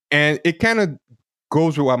it kind of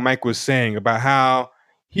goes with what Mike was saying about how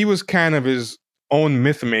he was kind of his own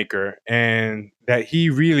myth maker, and that he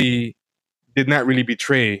really did not really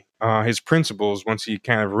betray his principles once he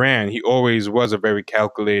kind of ran. He always was a very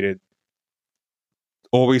calculated,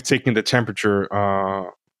 always taking the temperature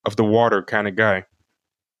of the water kind of guy.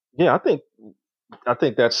 Yeah, I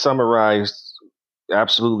think that's summarized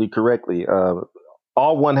absolutely correctly.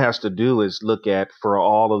 All one has to do is look at for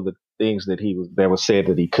all of the things that was said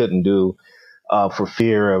that he couldn't do for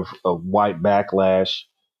fear of white backlash.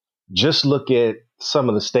 Just look at some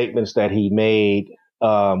of the statements that he made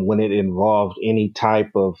when it involved any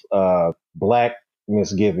type of black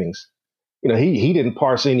misgivings. He didn't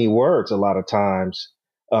parse any words a lot of times.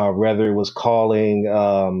 Whether it was calling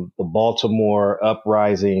the Baltimore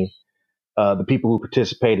uprising, the people who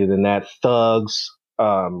participated in that thugs,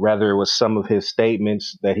 rather it was some of his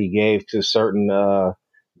statements that he gave to certain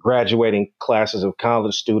graduating classes of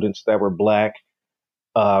college students that were black.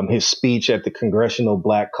 His speech at the Congressional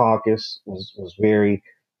Black Caucus was very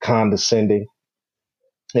condescending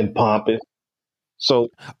and pompous. So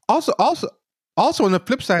Also, also, also on the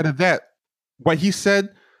flip side of that, what he said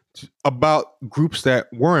about groups that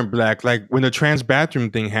weren't black, like when the trans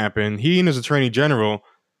bathroom thing happened, he and his attorney general,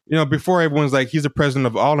 before everyone's like, he's the president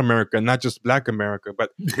of all America, not just black America.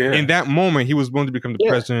 But in that moment, he was willing to become the yeah,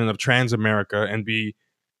 president of trans America and be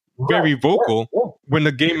right, very vocal. yeah, When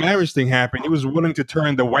the gay marriage thing happened, he was willing to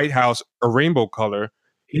turn the White House a rainbow color.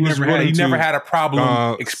 He was willing he never to had a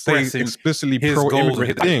problem say expressing explicitly his goals or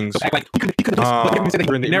pro-immigrant things like he could have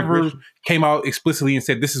during he the never immigration. came out explicitly and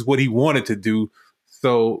said this is what he wanted to do.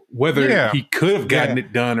 So whether Yeah, he could have gotten yeah,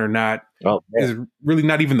 it done or not oh, yeah, is really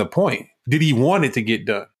not even the point. Did he want it to get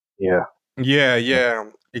done? yeah. yeah,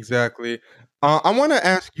 exactly. I want to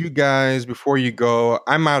ask you guys before you go.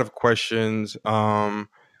 I'm out of questions.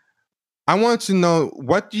 I want to know,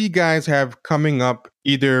 what do you guys have coming up,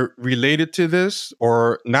 either related to this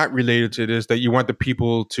or not related to this, that you want the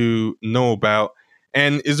people to know about?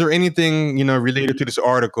 And is there anything, related to this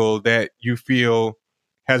article that you feel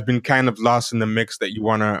has been kind of lost in the mix that you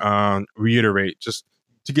want to reiterate? Just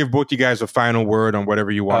to give both you guys a final word on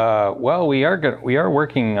whatever you want. Well, we are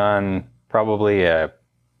working on probably a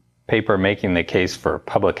paper making the case for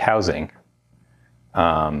public housing.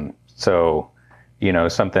 So,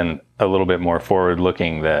 something a little bit more forward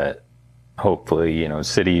looking that hopefully,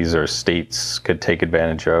 cities or states could take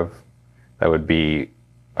advantage of. That would be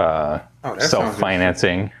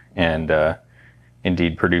self-financing and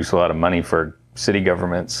indeed produce a lot of money for city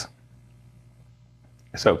governments.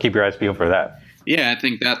 So keep your eyes peeled for that. Yeah, I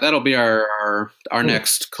think that'll be our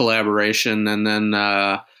next collaboration, and then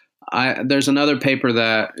there's another paper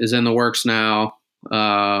that is in the works now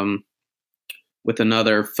with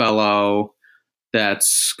another fellow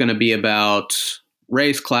that's going to be about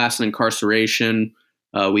race, class, and incarceration.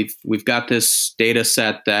 We've got this data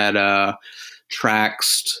set that track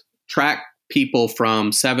people from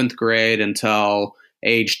 7th grade until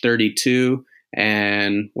age 32,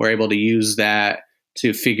 and we're able to use that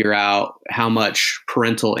to figure out how much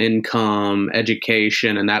parental income,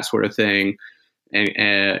 education, and that sort of thing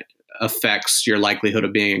affects your likelihood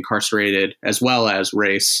of being incarcerated, as well as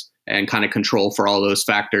race, and kind of control for all those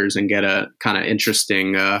factors and get a kind of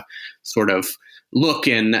interesting sort of look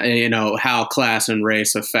in, how class and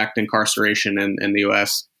race affect incarceration in the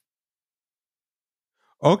U.S.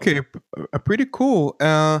 Okay, pretty cool.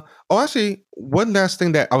 Actually, one last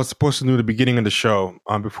thing that I was supposed to do at the beginning of the show,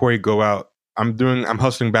 before you go out, I'm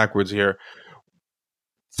hustling backwards here.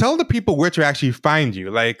 Tell the people where to actually find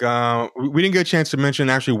you. Like, we didn't get a chance to mention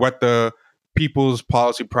actually what the People's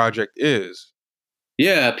Policy Project is.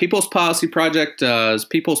 Yeah, People's Policy Project is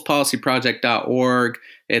peoplespolicyproject.org.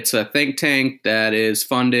 It's a think tank that is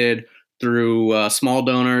funded through small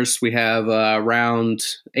donors. We have around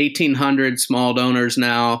 1,800 small donors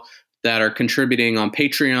now that are contributing on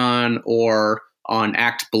Patreon or on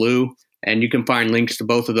ActBlue. And you can find links to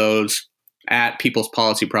both of those at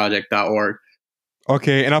peoplespolicyproject.org.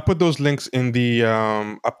 Okay, and I'll put those links in the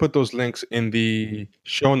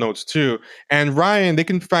show notes too. And Ryan, they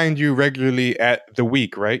can find you regularly at The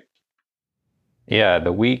Week, right? Yeah,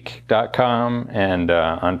 theweek.com and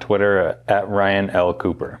on Twitter at Ryan L.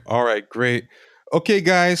 Cooper. All right, great. Okay,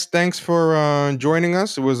 guys, thanks for joining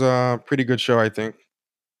us. It was a pretty good show, I think.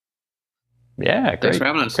 Yeah, great. Thanks for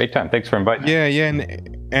having us. Great time. Thanks for inviting us. Yeah,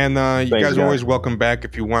 and you guys are always welcome back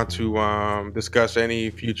if you want to discuss any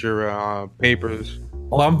future papers.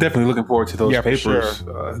 Well, I'm definitely looking forward to those papers.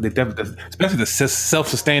 Sure. They definitely, especially the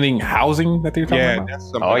self-sustaining housing that they're talking about. That's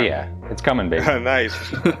something. Oh yeah, it's coming, baby. Nice.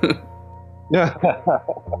 Yeah.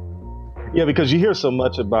 Yeah, because you hear so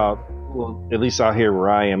much about, well, at least out here where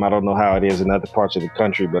I am, I don't know how it is in other parts of the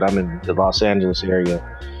country, but I'm in the Los Angeles area.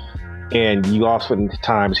 And you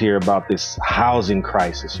oftentimes hear about this housing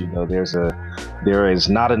crisis. You know, there is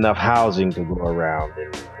not enough housing to go around.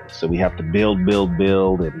 And so we have to build,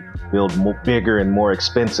 and build more, bigger and more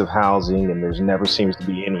expensive housing. And there's never seems to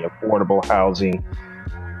be any affordable housing.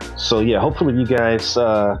 So yeah, hopefully you guys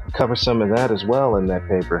cover some of that as well in that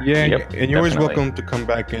paper. Yeah, Yep, and you're always definitely. welcome to come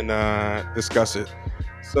back and discuss it.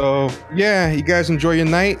 So yeah, you guys enjoy your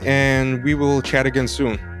night, and we will chat again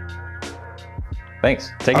soon.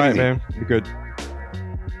 Thanks. Take All it right, easy. man. You're good.